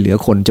ะช่วยเหลือ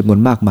คนจำนวน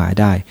มากมาย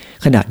ได้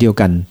ขณะเดียว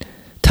กัน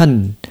ท่าน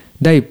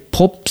ได้พ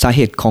บสาเห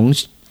ตุของ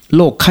โ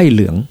รคไข้เห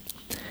ลือง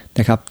น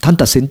ะครับท่าน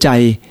ตัดสินใจ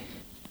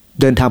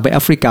เดินทางไปแอ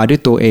ฟริกาด้ว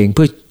ยตัวเองเ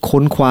พื่อ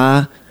ค้นคว้า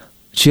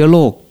เชื้อโร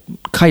ค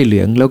ไข้เหลื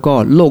องแล้วก็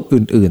โรค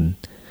อื่น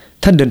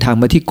ๆท่านเดินทาง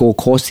มาที่โก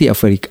โคสที่แอ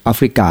ฟ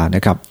ริกาน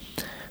ะครับ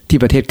ที่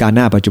ประเทศกาน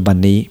าปัจจุบัน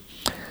นี้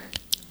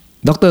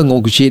ดร.โง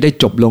กุชิได้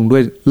จบลงด้ว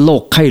ยโร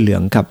คไข้เหลือ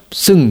งครับ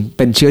ซึ่งเ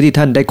ป็นเชื้อที่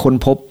ท่านได้ค้น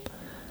พบ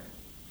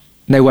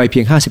ในวัยเพี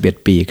ยง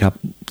51ปีครับ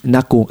ณ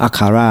กรุงอาค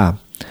ารา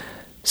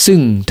ซึ่ง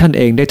ท่านเ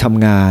องได้ท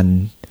ำงาน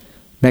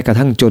แม้กระ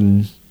ทั่งจน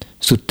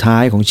สุดท้า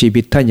ยของชี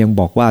วิตท่านยัง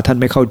บอกว่าท่าน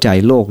ไม่เข้าใจ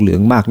โรคเหลือ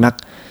งมากนัก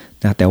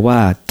นะแต่ว่า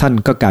ท่าน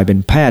ก็กลายเป็น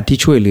แพทย์ที่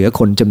ช่วยเหลือ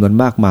คนจำนวน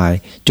มากมาย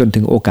จนถึ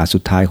งโอกาสสุ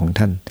ดท้ายของ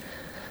ท่าน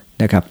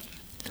นะครับ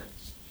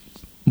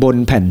บน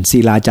แผ่นศิ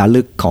ลาจา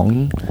รึกของ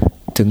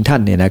ถึงท่า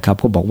นเนี่ยนะครับ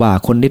ก็บอกว่า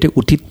คนนี้ได้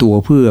อุทิศตัว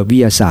เพื่อวิท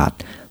ยาศาสตร์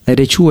และ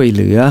ได้ช่วยเ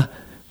หลือ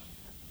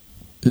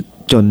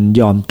จน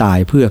ยอมตาย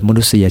เพื่อม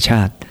นุษยช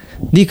าติ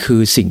นี่คือ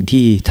สิ่ง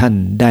ที่ท่าน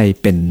ได้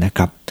เป็นนะค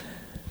รับ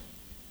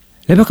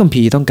และพระคัม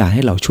ภีร์ต้องการใ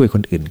ห้เราช่วยค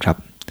นอื่นครับ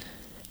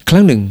ครั้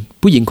งหนึ่ง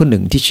ผู้หญิงคนห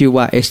นึ่งที่ชื่อ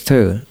ว่าเอสเธอ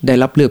ร์ได้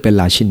รับเลือกเป็น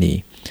ราชินี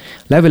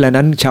และเวลา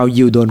นั้นชาว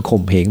ยิวโดนข่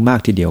มเหงมาก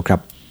ทีเดียวครับ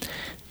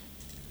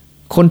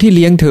คนที่เ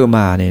ลี้ยงเธอม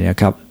าเนี่ยนะ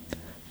ครับ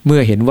เมื่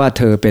อเห็นว่าเ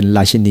ธอเป็นร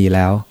าชินีแ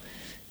ล้ว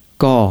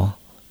ก็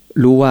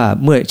รู้ว่า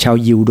เมื่อชาว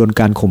ยิวโดน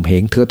การข่มเห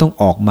งเธอต้อง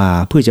ออกมา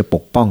เพื่อจะป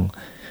กป้อง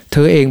เธ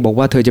อเองบอก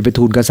ว่าเธอจะไป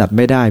ทูลกษัตริย์ไ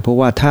ม่ได้เพราะ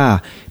ว่าถ้า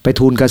ไป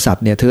ทูลกษัตริ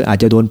ย์เนี่ยเธออาจ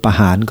จะโดนประ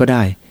หารก็ไ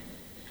ด้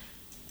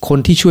คน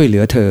ที่ช่วยเหลื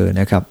อเธอ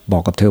นะครับบอ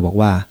กกับเธอบอก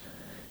ว่า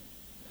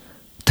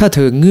ถ้าเธ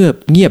อเ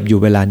งียบอยู่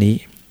เวลานี้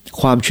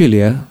ความช่วยเห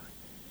ลือ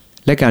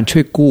และการช่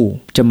วยกู้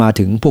จะมา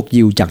ถึงพวก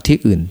ยิวจากที่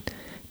อื่น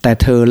แต่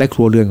เธอและค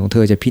รัวเรือนของเธ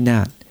อจะพินา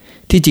ศ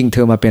ที่จริงเธ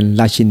อมาเป็น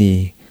ราชินี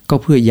ก็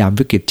เพื่อยาม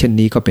วิกฤตเช่น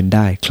นี้ก็เป็นไ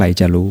ด้ใคร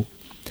จะรู้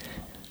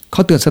เข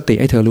าเตือนสติ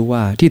ให้เธอรู้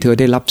ว่าที่เธอ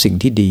ได้รับสิ่ง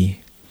ที่ดี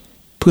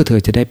เพื่อเธอ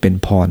จะได้เป็น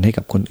พรให้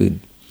กับคนอื่น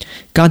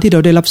การที่เรา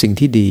ได้รับสิ่ง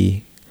ที่ดี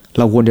เ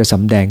ราควรจะส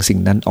ำแดงสิ่ง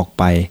นั้นออก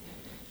ไป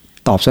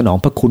ตอบสนอง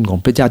พระคุณของ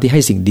พระเจ้าที่ใ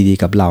ห้สิ่งดี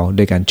ๆกับเราโด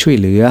ยการช่วย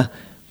เหลือ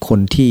คน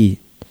ที่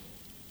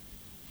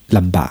ล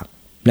ำบาก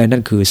และนั่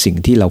นคือสิ่ง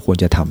ที่เราควร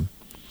จะท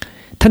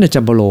ำท่านอาจา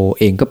รย์เปาโล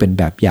เองก็เป็น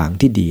แบบอย่าง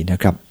ที่ดีนะ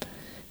ครับ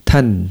ท่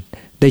าน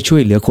ได้ช่ว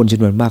ยเหลือคนจ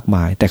ำนวนมากม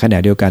ายแต่ขณะ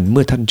เดียวกันเ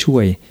มื่อท่านช่ว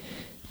ย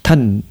ท่า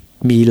น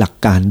มีหลัก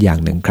การอย่าง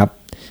หนึ่งครับ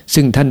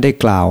ซึ่งท่านได้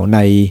กล่าวใน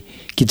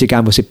กิจการ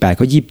บท18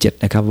ข้อ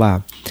27นะครับว่า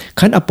ค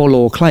รั้นอโปโล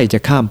ใคร่จะ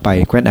ข้ามไป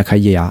แคว้นอาคา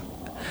เย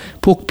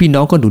พวกพี่น้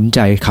องก็หนุนใจ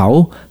เขา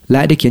แล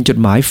ะได้เขียนจด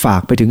หมายฝา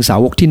กไปถึงสา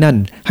วกที่นั่น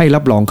ให้รั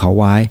บรองเขา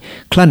ไว้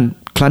ค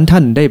รั้นท่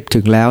านได้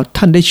ถึงแล้ว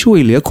ท่านได้ช่วย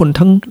เหลือคน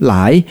ทั้งหล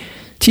าย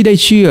ที่ได้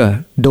เชื่อ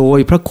โดย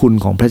พระคุณ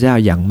ของพระเจ้า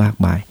อย่างมาก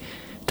มาย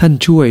ท่าน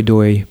ช่วยโด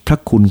ยพระ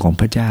คุณของ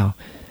พระเจ้า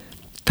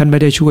ท่านไม่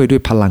ได้ช่วยด้ว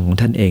ยพลังของ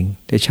ท่านเอง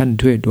แต่ท่าน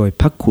ช่วยโดย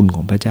พระคุณข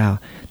องพระเจ้า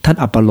ท่าน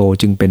อโปโล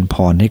จึงเป็นพ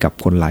รให้กับ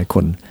คนหลายค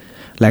น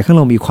หลายครั้งเ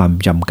รามีความ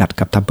จำกัด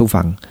กับท่านผู้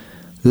ฟัง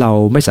เรา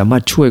ไม่สามาร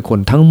ถช่วยคน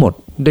ทั้งหมด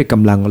ด้วยก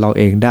ำลังเรา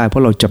เองได้เพรา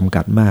ะเราจำ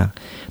กัดมาก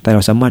แต่เร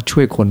าสามารถช่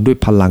วยคนด้วย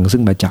พลังซึ่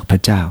งมาจากพร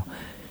ะเจ้า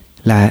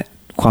และ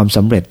ความส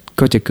ำเร็จ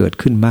ก็จะเกิด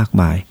ขึ้นมาก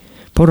มาย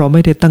เพราะเราไ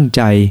ม่ได้ตั้งใ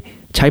จ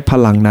ใช้พ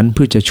ลังนั้นเ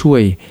พื่อจะช่ว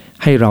ย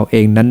ให้เราเอ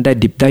งนั้นได้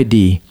ดิบได้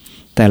ดี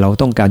แต่เรา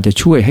ต้องการจะ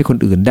ช่วยให้คน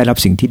อื่นได้รับ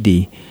สิ่งที่ดี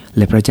แ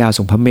ละพระเจ้าท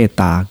รงพระเมต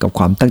ตากับค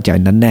วามตั้งใจ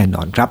นั้นแน่น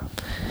อนครับ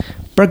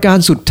ประการ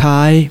สุดท้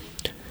าย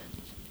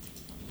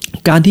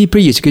การที่พร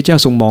ะเยซูคริสต์เจ้า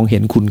ทรงมองเห็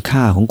นคุณค่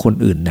าของคน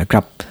อื่นนะค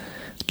รับ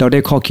เราได้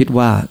ข้อคิด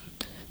ว่า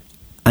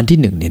อันที่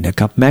หนึ่งเนี่ยนะ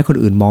ครับแม้คน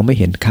อื่นมองไม่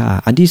เห็นค่า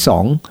อันที่สอ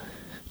ง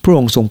พระอ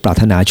งค์ทรงปรา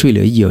รถนาช่วยเห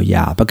ลือเยียวย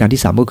าประการ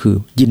ที่สามก็คือ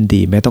ยิน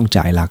ดีแม้ต้อง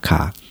จ่ายราคา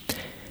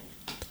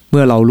เ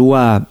มื่อเรารู้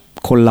ว่า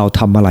คนเรา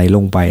ทำอะไรล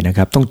งไปนะค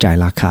รับต้องจ่าย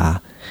ราคา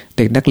เ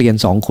ด็กนักเรียน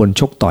2คน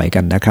ชกต่อยกั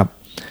นนะครับ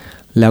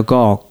แล้วก็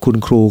คุณ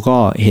ครูก็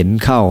เห็น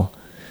เข้า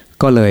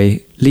ก็เลย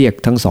เรียก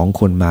ทั้ง2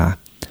คนมา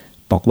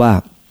บอกว่า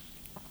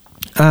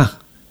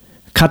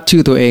คัดชื่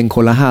อตัวเองค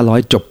นละ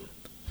500จบ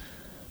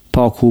พ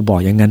อครูบอ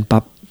กอย่างนั้น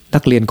ปั๊บนั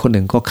กเรียนคนห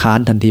นึ่งก็ค้าน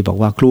ทันทีบอก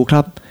ว่าครูค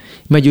รับ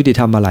ไม่ยุติธ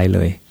รรมอะไรเล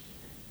ย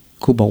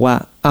ครูบอกว่า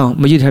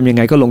ไม่ยุติธรรมยังไ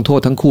งก็ลงโทษ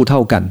ทั้งคู่เท่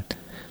ากัน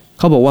เ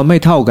ขาบอกว่าไม่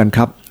เท่ากันค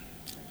รับ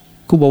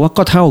ครูบอกว่า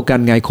ก็เท่ากัน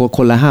ไงค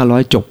นละ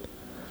500จบ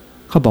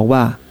เขาบอกว่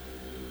า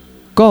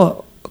ก็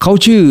เขา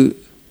ชื่อ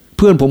เ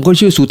พื่อนผมเขา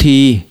ชื่อสุธี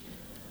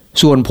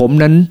ส่วนผม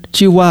นั้น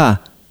ชื่อว่า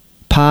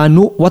พา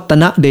นุวัฒ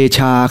นเดช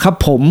าครับ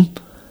ผม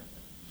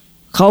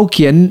เขาเ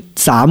ขียน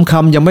3ค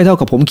ำยังไม่เท่า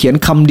กับผมเขียน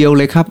คำเดียวเ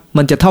ลยครับ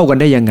มันจะเท่ากัน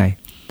ได้ยังไง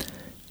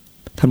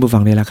ท่านผู้ฟั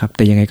งนี่แหละครับแ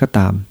ต่ยังไงก็ต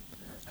าม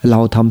เรา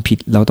ทำผิด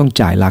เราต้อง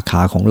จ่ายราค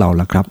าของเรา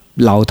ละครับ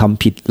เราท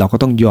ำผิดเราก็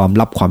ต้องยอม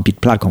รับความผิด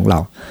พลาดของเรา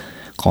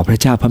ขอพระ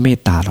เจ้าพระเม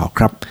ตตาเรา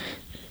ครับ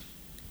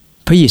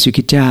พระเยซูค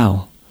ริสต์เจ้า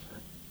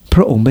พ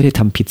ระองค์ไม่ได้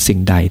ทำผิดสิ่ง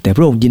ใดแต่พ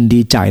ระองค์ยินดี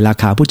จ่ายรา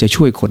คาเพื่อจะ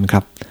ช่วยคนค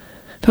รับ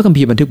พระคัม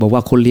ภีร์บันทึกบอกว่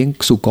าคนเลี้ยง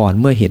สุกร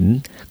เมื่อเห็น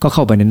ก็เข้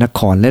าไปในนค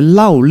รและเ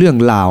ล่าเรื่อง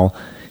ราว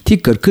ที่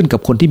เกิดขึ้นกับ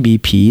คนที่มี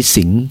ผี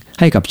สิง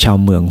ให้กับชาว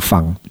เมืองฟั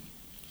ง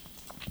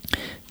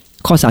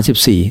ข้อ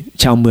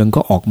34ชาวเมือง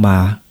ก็ออกมา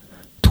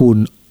ทูล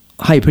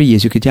ให้พระเย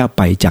ซูคริสต์เจ้าไ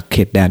ปจากเข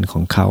ตแดนขอ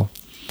งเขา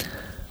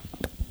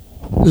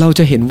เราจ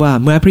ะเห็นว่า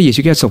เมื่อพระเยซู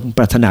คริสต์ทรงป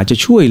รารถนาจะ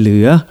ช่วยเหลื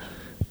อ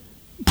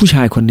ผู้ช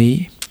ายคนนี้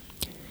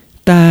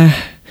แต่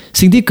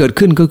สิ่งที่เกิด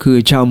ขึ้นก็คือ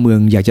ชาวเมือง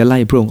อยากจะไล่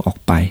พระองค์ออก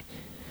ไป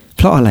เ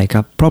พราะอะไรค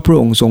รับเพราะพระ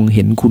องค์ทรงเ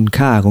ห็นคุณ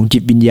ค่าของจิ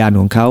ตวิญญาณ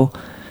ของเขา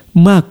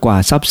มากกว่า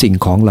ทรัพย์สิน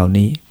ของเหล่า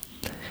นี้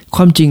ค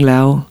วามจริงแล้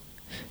ว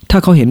ถ้า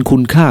เขาเห็นคุ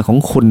ณค่าของ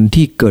คน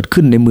ที่เกิด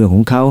ขึ้นในเมืองข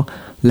องเขา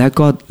และ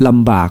ก็ล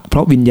ำบากเพร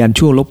าะวิญญาณ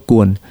ชั่วรบก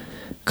วน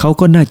เขา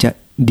ก็น่าจะ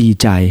ดี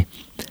ใจ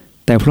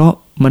แต่เพราะ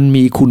มัน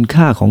มีคุณ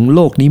ค่าของโล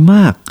กนี้ม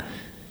าก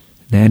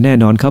แน่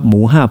นอนครับหมู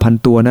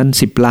 5,000 ตัวนั้น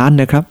10ล้าน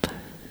นะครับ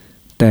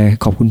แต่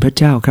ขอบคุณพระ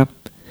เจ้าครับ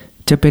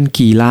จะเป็น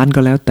กี่ล้านก็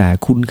แล้วแต่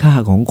คุณค่า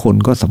ของคน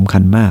ก็สำคั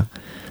ญมาก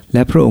แล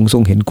ะพระองค์ทร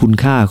งเห็นคุณ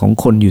ค่าของ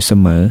คนอยู่เส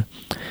มอ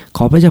ข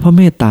อพระเจ้าพระ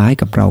เมตตาให้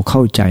กับเราเข้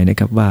าใจนะ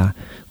ครับว่า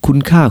คุณ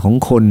ค่าของ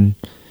คน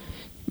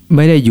ไ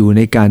ม่ได้อยู่ใ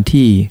นการ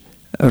ที่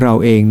เรา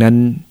เองนั้น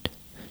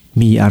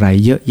มีอะไร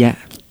เยอะแยะ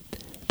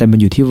แต่มัน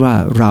อยู่ที่ว่า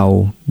เรา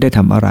ได้ท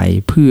ำอะไร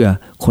เพื่อ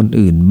คน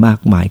อื่นมาก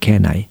มายแค่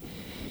ไหน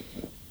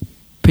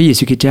พระเย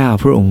ซูคริสต์เจ้า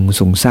พระองค์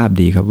ทรงทราบ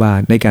ดีครับว่า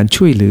ในการ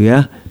ช่วยเหลือ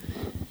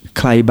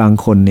ใครบาง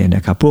คนเนี่ยน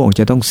ะครับพระองค์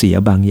จะต้องเสีย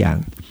บางอย่าง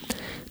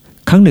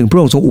ครั้งหนึ่งพระ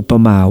องค์ทรงอุป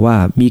มาว่า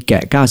มีแก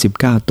ะ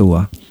99ตัว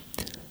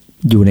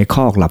อยู่ในค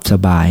อกหลับส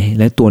บาย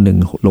และตัวหนึ่ง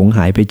หลงห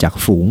ายไปจาก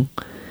ฝูง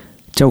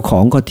เจ้าขอ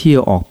งก็เที่ย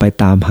วออกไป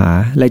ตามหา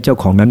และเจ้า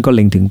ของนั้นก็เ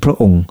ล็งถึงพระ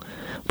องค์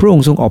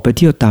ทรงออกไปเ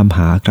ที่ยวตามห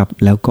าครับ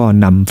แล้วก็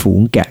นำฝูง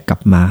แกะกลั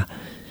บมา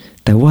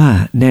แต่ว่า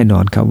แน่นอ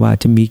นครับว่า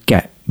จะมีแก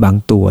ะบาง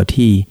ตัว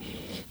ที่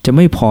จะไ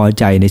ม่พอ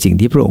ใจในสิ่ง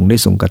ที่พระองค์ได้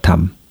ทรงกระท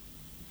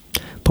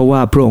ำเพราะว่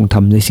าพระองค์ท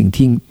ำในสิ่ง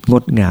ที่ง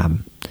ดงาม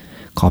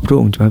ขอพระ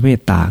องค์พระเม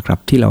ตตาครับ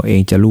ที่เราเอ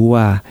งจะรู้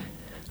ว่า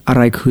อะไ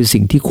รคือ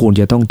สิ่งที่ควร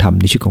จะต้องทำ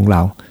ในชีวิตของเร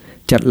า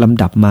จัดล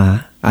ำดับมา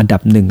อันดั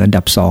บ1อัน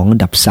ดับ2อั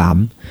นดับ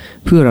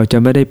3เพื่อเราจะ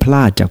ไม่ได้พล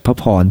าดจากพระ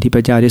พรที่พร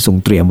ะเจ้าได้ทรง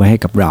เตรียมไว้ให้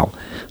กับเร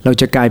า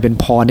จะกลายเป็น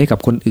พรให้กับ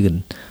คนอื่น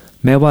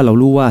แม้ว่าเรา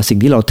รู้ว่าสิ่ง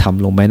ที่เราท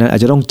ำลงไปนั้นอา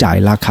จจะต้องจ่าย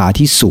ราคา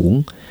ที่สูง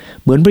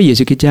เหมือนพระเย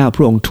ซูคริสต์เจ้าพ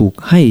ระองค์ถูก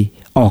ให้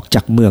ออกจ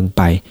ากเมืองไ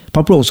ปเพรา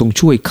ะพระองค์ทรง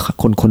ช่วย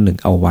คนคนหนึ่ง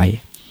เอาไว้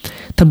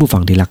ท่านผู้ฟั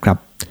งที่รักครับ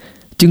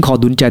จึงขอ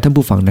ดุลใจท่าน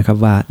ผู้ฟังนะครับ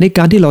ว่าในก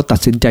ารที่เราตัด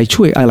สินใจ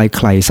ช่วยอะไรใ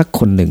ครสัก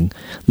คนหนึ่ง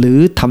หรือ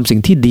ทำสิ่ง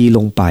ที่ดีล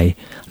งไป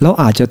เรา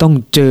อาจจะต้อง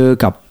เจอ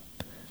กับ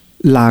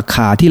ราค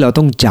าที่เรา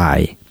ต้องจ่าย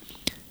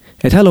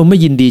แต่ถ้าเราไม่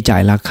ยินดีจ่า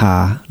ยราคา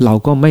เรา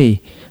ก็ไ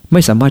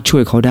ม่สามารถช่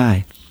วยเขาได้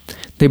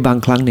ในบาง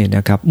ครั้งเนี่ยน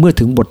ะครับเมื่อ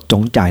ถึงบทจ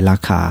งจ่ายรา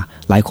คา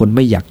หลายคนไ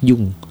ม่อยากยุ่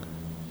ง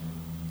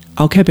เ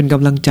อาแค่เป็นก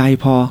ำลังใจ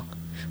พอ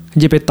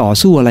จะไปต่อ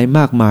สู้อะไรม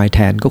ากมายแท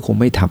นก็คง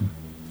ไม่ท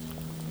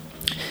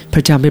ำพร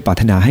ะเจ้าไม่ปราร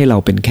ถนาให้เรา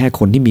เป็นแค่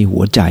คนที่มีหั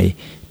วใจ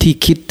ที่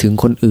คิดถึง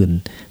คนอื่น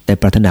แต่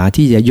ปรารถนา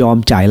ที่จะยอม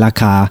จ่ายรา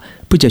คา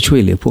เพื่อจะช่วย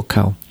เหลือพวกเข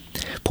า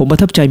ผมประ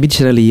ทับใจมิช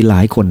ชันนารีหล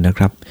ายคนนะค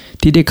รับ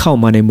ที่ได้เข้า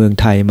มาในเมือง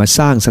ไทยมาส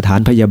ร้างสถาน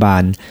พยาบา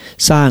ล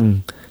สร้าง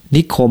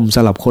นิคมส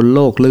ำหรับคนโล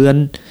กเลื้อน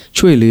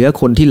ช่วยเหลือ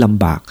คนที่ล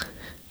ำบาก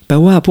แปล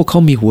ว่าพวกเขา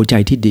มีหัวใจ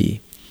ที่ดี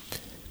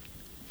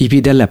อีพี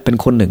เดลแลบเป็น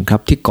คนหนึ่งครั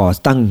บที่ก่อ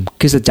ตั้ง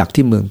คริสตจักร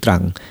ที่เมืองตรั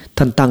ง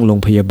ท่านตั้งโรง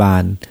พยาบา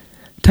ล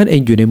ท่านเอ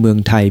งอยู่ในเมือง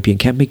ไทยเพียง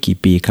แค่ไม่กี่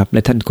ปีครับแล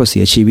ะท่านก็เ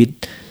สียชีวิต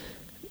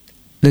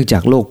เนื่องจา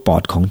กโรคปอ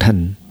ดของท่าน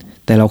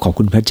แต่เราขอบ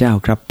คุณพระเจ้า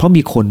ครับเพราะ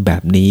มีคนแบ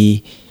บนี้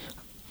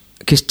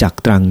คริสตจักร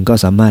ตรังก็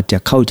สามารถจะ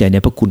เข้าใจใน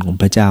พระคุณของ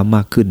พระเจ้าม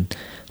ากขึ้น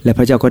และพ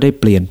ระเจ้าก็ได้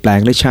เปลี่ยนแปลง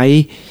และใช้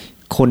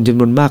คนจำ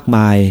นวนมากม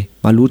าย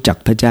มารู้จัก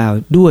พระเจ้า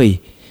ด้วย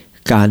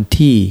การ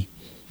ที่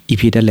อี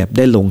พีเดลแลบไ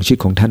ด้ลงชีวิต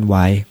ของท่านไ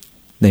ว้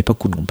ในพระ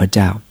คุณของพระเ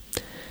จ้า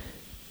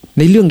ใ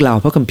นเรื่องราว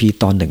พระคัมภีร์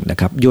ตอนหนึ่งนะ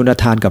ครับโยนา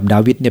ธานกับดา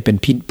วิดเนี่ยเป็น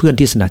เพื่อน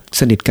ที่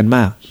สนิทกันม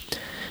าก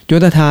โย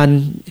นาธาน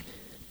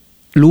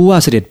รู้ว่า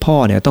เสด็จพ่อ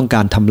เนี่ยต้องก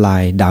ารทำลา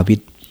ยดาวิด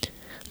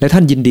และท่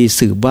านยินดี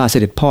สืบว่าเส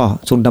ด็จพ่อ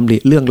ทรงดำริ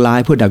เรื่องร้าย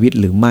เพื่อดาวิด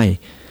หรือไม่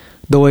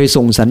โดย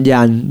ส่งสัญญา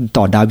ณ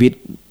ต่อดาวิด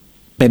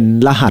เป็น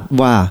รหัส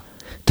ว่า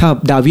ถ้า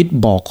ดาวิด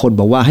บอกคน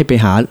บอกว่าให้ไป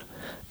หา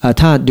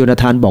ถ้าโยนา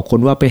ธานบอกค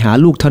นว่าไปหา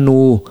ลูกธนู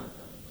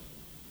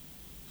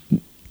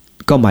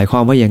ก็หมายควา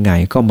มว่ายังไง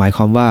ก็หมายค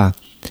วามว่า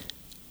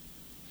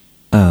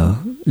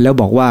แล้ว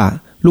บอกว่า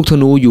ลูกธ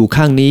นูอยู่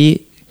ข้างนี้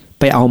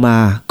ไปเอามา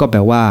ก็แปล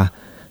ว่า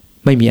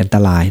ไม่มีอันต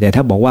รายแต่ถ้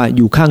าบอกว่าอ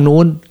ยู่ข้างโ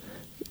น้น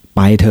ไป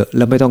เถอะแ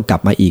ล้วไม่ต้องกลั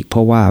บมาอีกเพร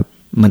าะว่า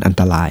มันอัน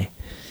ตราย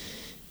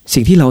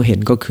สิ่งที่เราเห็น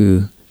ก็คือ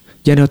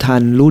โยนาธา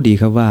นรู้ดี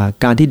ครับว่า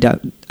การที่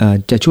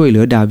จะช่วยเหลื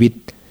อดาวิด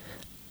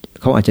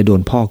เขาอาจจะโด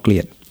นพ่อเกลี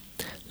ยด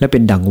และเป็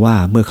นดังว่า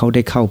เมื่อเขาไ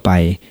ด้เข้าไป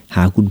ห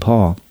าคุณพ่อ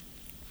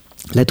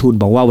และทูล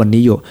บอกว่าวัน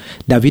นี้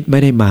ดาวิดไม่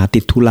ได้มาติ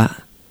ดธุระ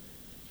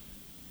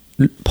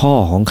พ่อ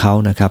ของเขา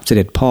นะครับเส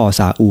ด็จพ่อ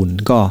ซาอูล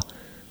ก็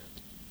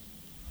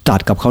ตรัส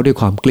กับเขาด้วย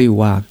ความกลิ้ว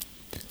ว่า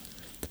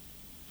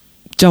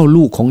เจ้า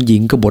ลูกของหญิ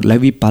งกบฏและ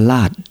วิปล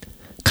าส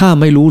ข้า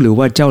ไม่รู้หรือ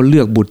ว่าเจ้าเลื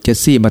อกบุตรเจส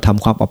ซี่มาท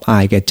ำความอับอา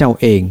ยแก่เจ้า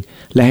เอง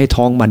และให้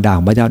ท้องมารดาข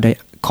องเจ้าได้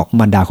ของ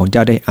มารดาของเจ้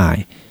าได้อาย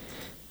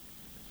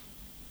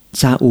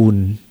ซาอูล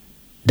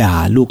ด่า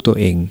ลูกตัว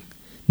เอง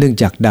เนื่อง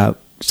จาก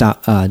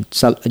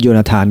โยน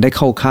าธานได้เ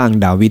ข้าข้าง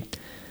ดาวิด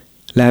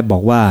และบอ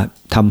กว่า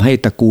ทำให้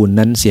ตระกูล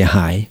นั้นเสียห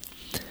าย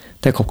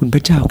แต่ขอบคุณพร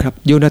ะเจ้าครับ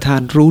โยนาธา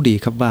นรู้ดี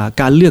ครับว่า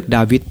การเลือกด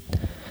าวิด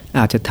อ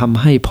าจจะท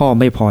ำให้พ่อ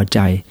ไม่พอใจ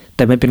แ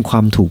ต่มันเป็นคว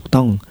ามถูก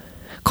ต้อง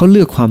เขาเ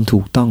ลือกความถู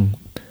กต้อง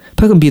พ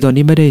ระคัมภีร์ตอน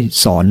นี้ไม่ได้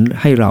สอน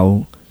ให้เรา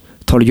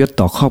ทรยศ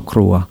ต่อครอบค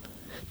รัว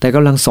แต่ก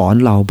ำลังสอน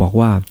เราบอก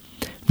ว่า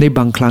ในบ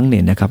างครั้งเนี่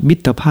ยนะครับมิ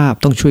ตรภาพ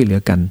ต้องช่วยเหลือ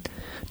กัน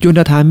โยน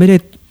าธานไม่ได้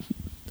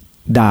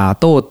ด่า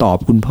โต้ตอบ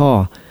คุณพ่อ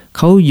เ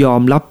ขายอ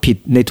มรับผิด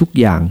ในทุก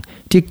อย่าง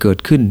ที่เกิด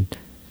ขึ้น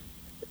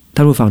ท่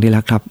านผู้ฟังที่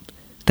รักครับ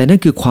แต่นั่น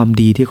คือความ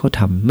ดีที่เขา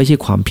ทำไม่ใช่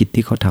ความผิด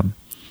ที่เขาท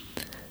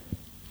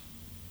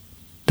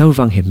ำท่านผู้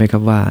ฟังเห็นไหมครั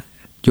บว่า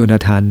โยนา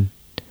ธาน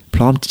พ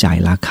ร้อมจ่าย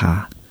ราคา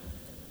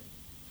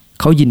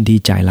เขายินดี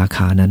จ่ายราค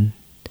านั้น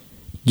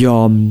ย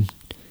อม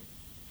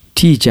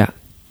ที่จะ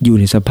อยู่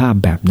ในสภาพ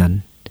แบบนั้น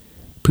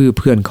เพื่อเ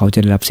พื่อนเขาจะ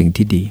ได้รับสิ่ง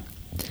ที่ดี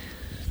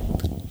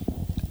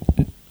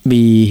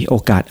มีโอ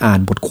กาสอ่าน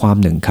บทความ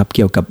หนึ่งครับเ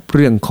กี่ยวกับเ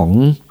รื่องของ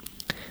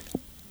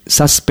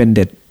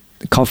suspended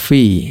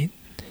coffee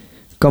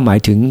ก็หมาย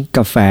ถึงก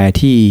าแฟ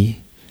ที่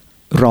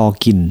รอ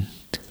กิน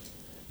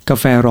กา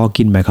แฟรอ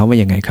กินหมายความว่า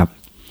ยังไงครับ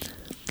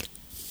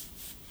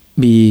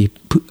มี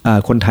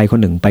คนไทยคน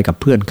หนึ่งไปกับ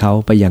เพื่อนเขา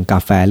ไปยังกา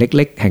แฟเ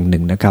ล็กๆแห่งห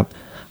นึ่งนะครับ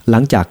หลั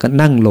งจากก็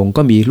นั่งลง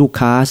ก็มีลูก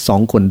ค้า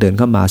2คนเดินเ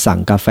ข้ามาสั่ง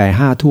กาแฟ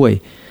5ถ้วย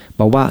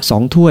บอกว่า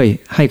2ถ้วย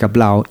ให้กับ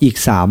เราอีก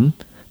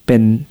3เป็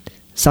น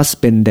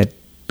suspended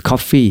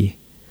coffee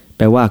แ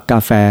ปลว่ากา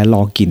แฟร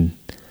อกิน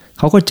เ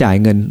ขาก็จ่าย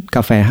เงินก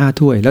าแฟ5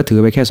ถ้วยแล้วถือ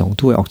ไปแค่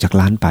2ถ้วยออกจาก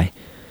ร้านไป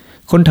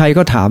คนไทย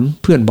ก็ถาม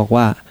เพื่อนบอก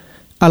ว่า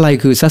อะไร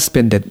คือ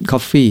suspended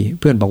coffee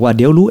เพื่อนบอกว่าเ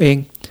ดี๋ยวรู้เอง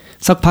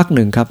สักพักห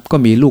นึ่งครับก็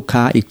มีลูกค้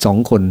าอีก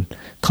2คน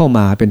เข้าม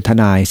าเป็นท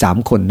นาย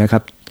3คนนะครั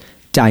บ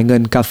จ่ายเงิ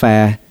นกาแฟ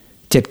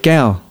7แก้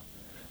ว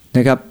น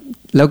ะครับ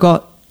แล้วก็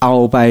เอา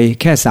ไป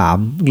แค่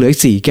3เหลือ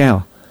4แก้ว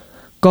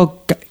ก็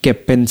เก็บ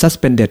เป็น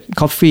suspended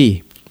coffee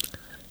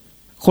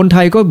คนไท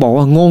ยก็บอก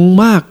ว่างง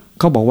มาก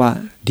เขาบอกว่า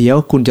เดี๋ยว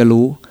คุณจะ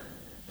รู้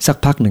สัก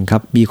พักหนึ่งครั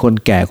บมีคน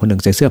แก่คนหนึ่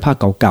งใส่เสื้อผ้า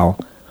เก่า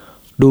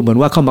ๆดูเหมือน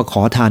ว่าเข้ามาข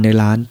อทานใน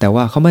ร้านแต่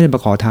ว่าเขาไม่ได้มา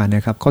ขอทานน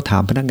ะครับเขาถา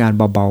มพนักงาน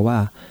เบาๆว่า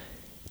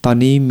ตอน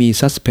นี้มี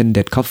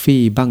suspended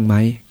coffee บ้างไหม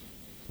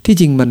ที่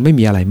จริงมันไม่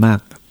มีอะไรมาก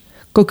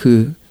ก็คือ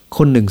ค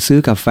นหนึ่งซื้อ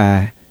กาแฟ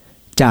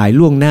จ่าย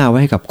ล่วงหน้าไว้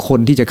ให้กับคน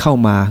ที่จะเข้า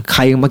มาใค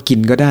รมากิน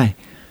ก็ได้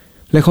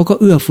แล้วเขาก็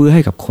เอื้อเฟื้อใ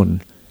ห้กับคน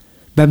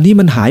แบบนี้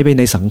มันหายไป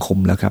ในสังคม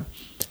แล้วครับ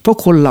เพราะ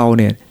คนเรา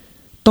เนี่ย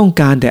ต้อง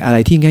การแต่อะไร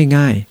ที่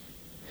ง่าย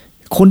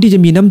ๆคนที่จะ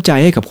มีน้ำใจ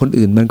ให้กับคน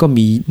อื่นมันก็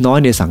มีน้อย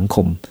ในสังค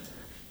ม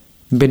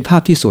มันเป็นภา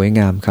พที่สวยง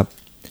ามครับ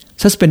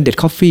suspended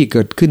coffee เ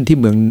กิดขึ้นที่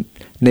เมือง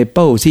เนเ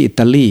ปิลส์ที่อิ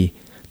ตาลี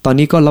ตอน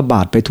นี้ก็ระบ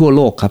าดไปทั่วโ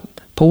ลกครับ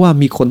เพราะว่า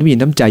มีคนที่มี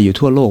น้ำใจอยู่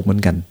ทั่วโลกเหมือ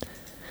นกัน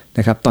น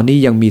ะครับตอนนี้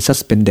ยังมี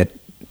suspended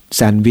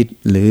sandwich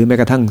หรือแม้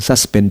กระทั่ง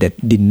suspended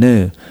dinner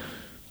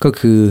ก็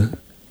คือ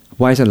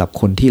ไว้สำหรับ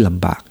คนที่ล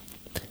ำบาก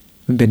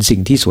มันเป็นสิ่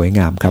งที่สวยง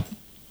ามครับ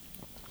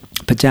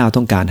พระเจ้า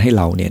ต้องการให้เ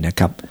ราเนี่ยนะ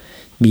ครับ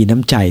มีน้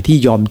ำใจที่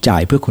ยอมจ่า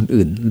ยเพื่อคน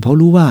อื่นเพราะ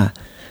รู้ว่า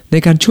ใน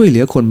การช่วยเหลื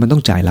อคนมันต้อ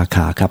งจ่ายราค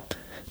าครับ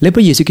และพ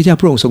ระเยซูคริสต์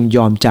พระองค์ทรงย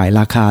อมจ่าย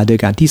ราคาโดย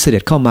การที่เสด็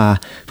จเข้ามา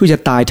เพื่อจะ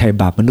ตายไถ่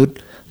บาปมนุษย์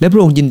และพร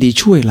ะองค์ยินดี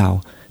ช่วยเรา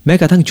แม้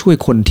กระทั่งช่วย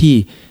คนที่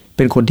เ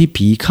ป็นคนที่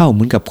ผีเข้าเห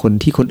มือนกับคน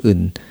ที่คนอื่น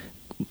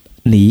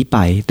หนีไป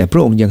แต่พร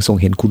ะองค์ยังทรง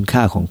เห็นคุณค่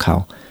าของเขา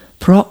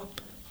เพราะ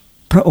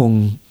พระอง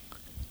ค์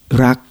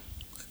รัก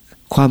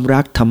ความรั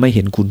กทำให้เ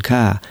ห็นคุณค่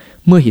า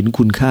เมื่อเห็น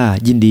คุณค่า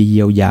ยินดีเ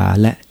ยียวยา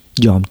และ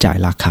ยอมจ่าย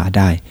ราคาไ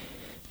ด้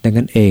ดัง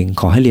นั้นเอง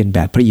ขอให้เรียนแบ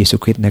บพระเยซู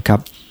คริสต์นะครับ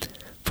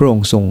พระอง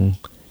ค์ทรง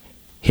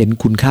เห็น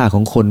คุณค่าข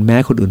องคนแม้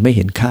คนอื่นไม่เ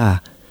ห็นค่า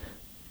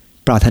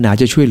ปรารถนา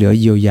จะช่วยเหลือ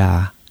เยียวยา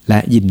และ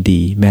ยินดี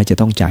แม้จะ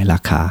ต้องจ่ายรา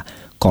คา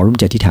ขอร่วม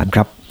ใจอธิษฐานค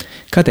รับ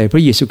ข้าแต่พร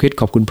ะเยซูคริสต์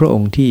ขอบคุณพระอ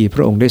งค์ที่พ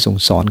ระองค์ได้ทรง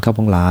สอนข้าพ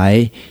งหลาย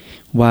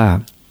ว่า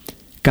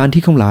การ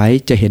ที่ข้าพงหลาย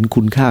จะเห็น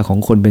คุณค่าของ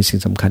คนเป็นสิ่ง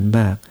สำคัญม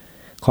าก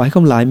ขอให้ข้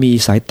าพงหลายมี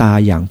สายตา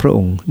อย่างพระอ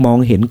งค์มอง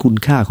เห็นคุณ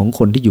ค่าของค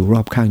นที่อยู่ร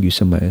อบข้างอยู่เ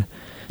สมอ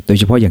โดย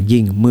เฉพาะอย่าง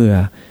ยิ่งเมื่อ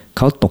เ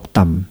ขาตก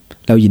ต่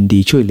ำเรายินดี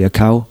ช่วยเหลือ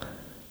เขา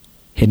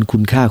เห็นคุ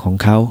ณค่าของ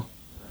เขา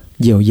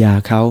เยียวยา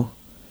เขา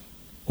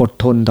อด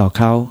ทนต่อเ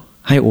ขา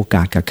ให้โอก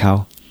าสกับเขา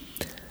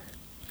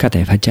ข้าแ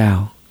ต่พระเจ้า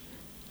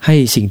ให้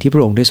สิ่งที่พร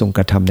ะองค์ได้ทรงก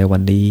ระทำในวั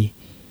นนี้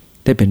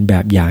ได้เป็นแบ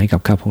บอย่างให้กั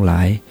บข้าพงหล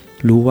าย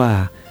รู้ว่า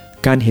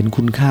การเห็น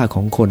คุณค่าข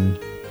องคน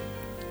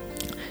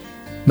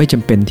ไม่จ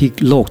ำเป็นที่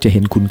โลกจะเ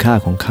ห็นคุณค่า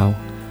ของเขา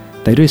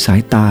แต่ด้วยสา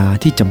ยตา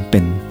ที่จำเป็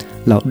น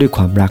เราด้วยค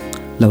วามรัก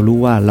เรารู้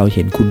ว่าเราเ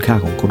ห็นคุณค่า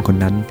ของคนคน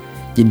นั้น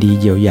ยินดี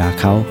เยียวยา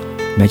เขา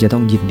แม้จะต้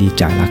องยินดี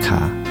จ่ายราคา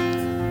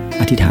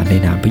อธิษฐานใน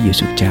นามพระเย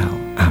ซูเจ้า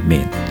อาเม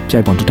นใจ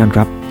บอลทุกท่านค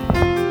รับ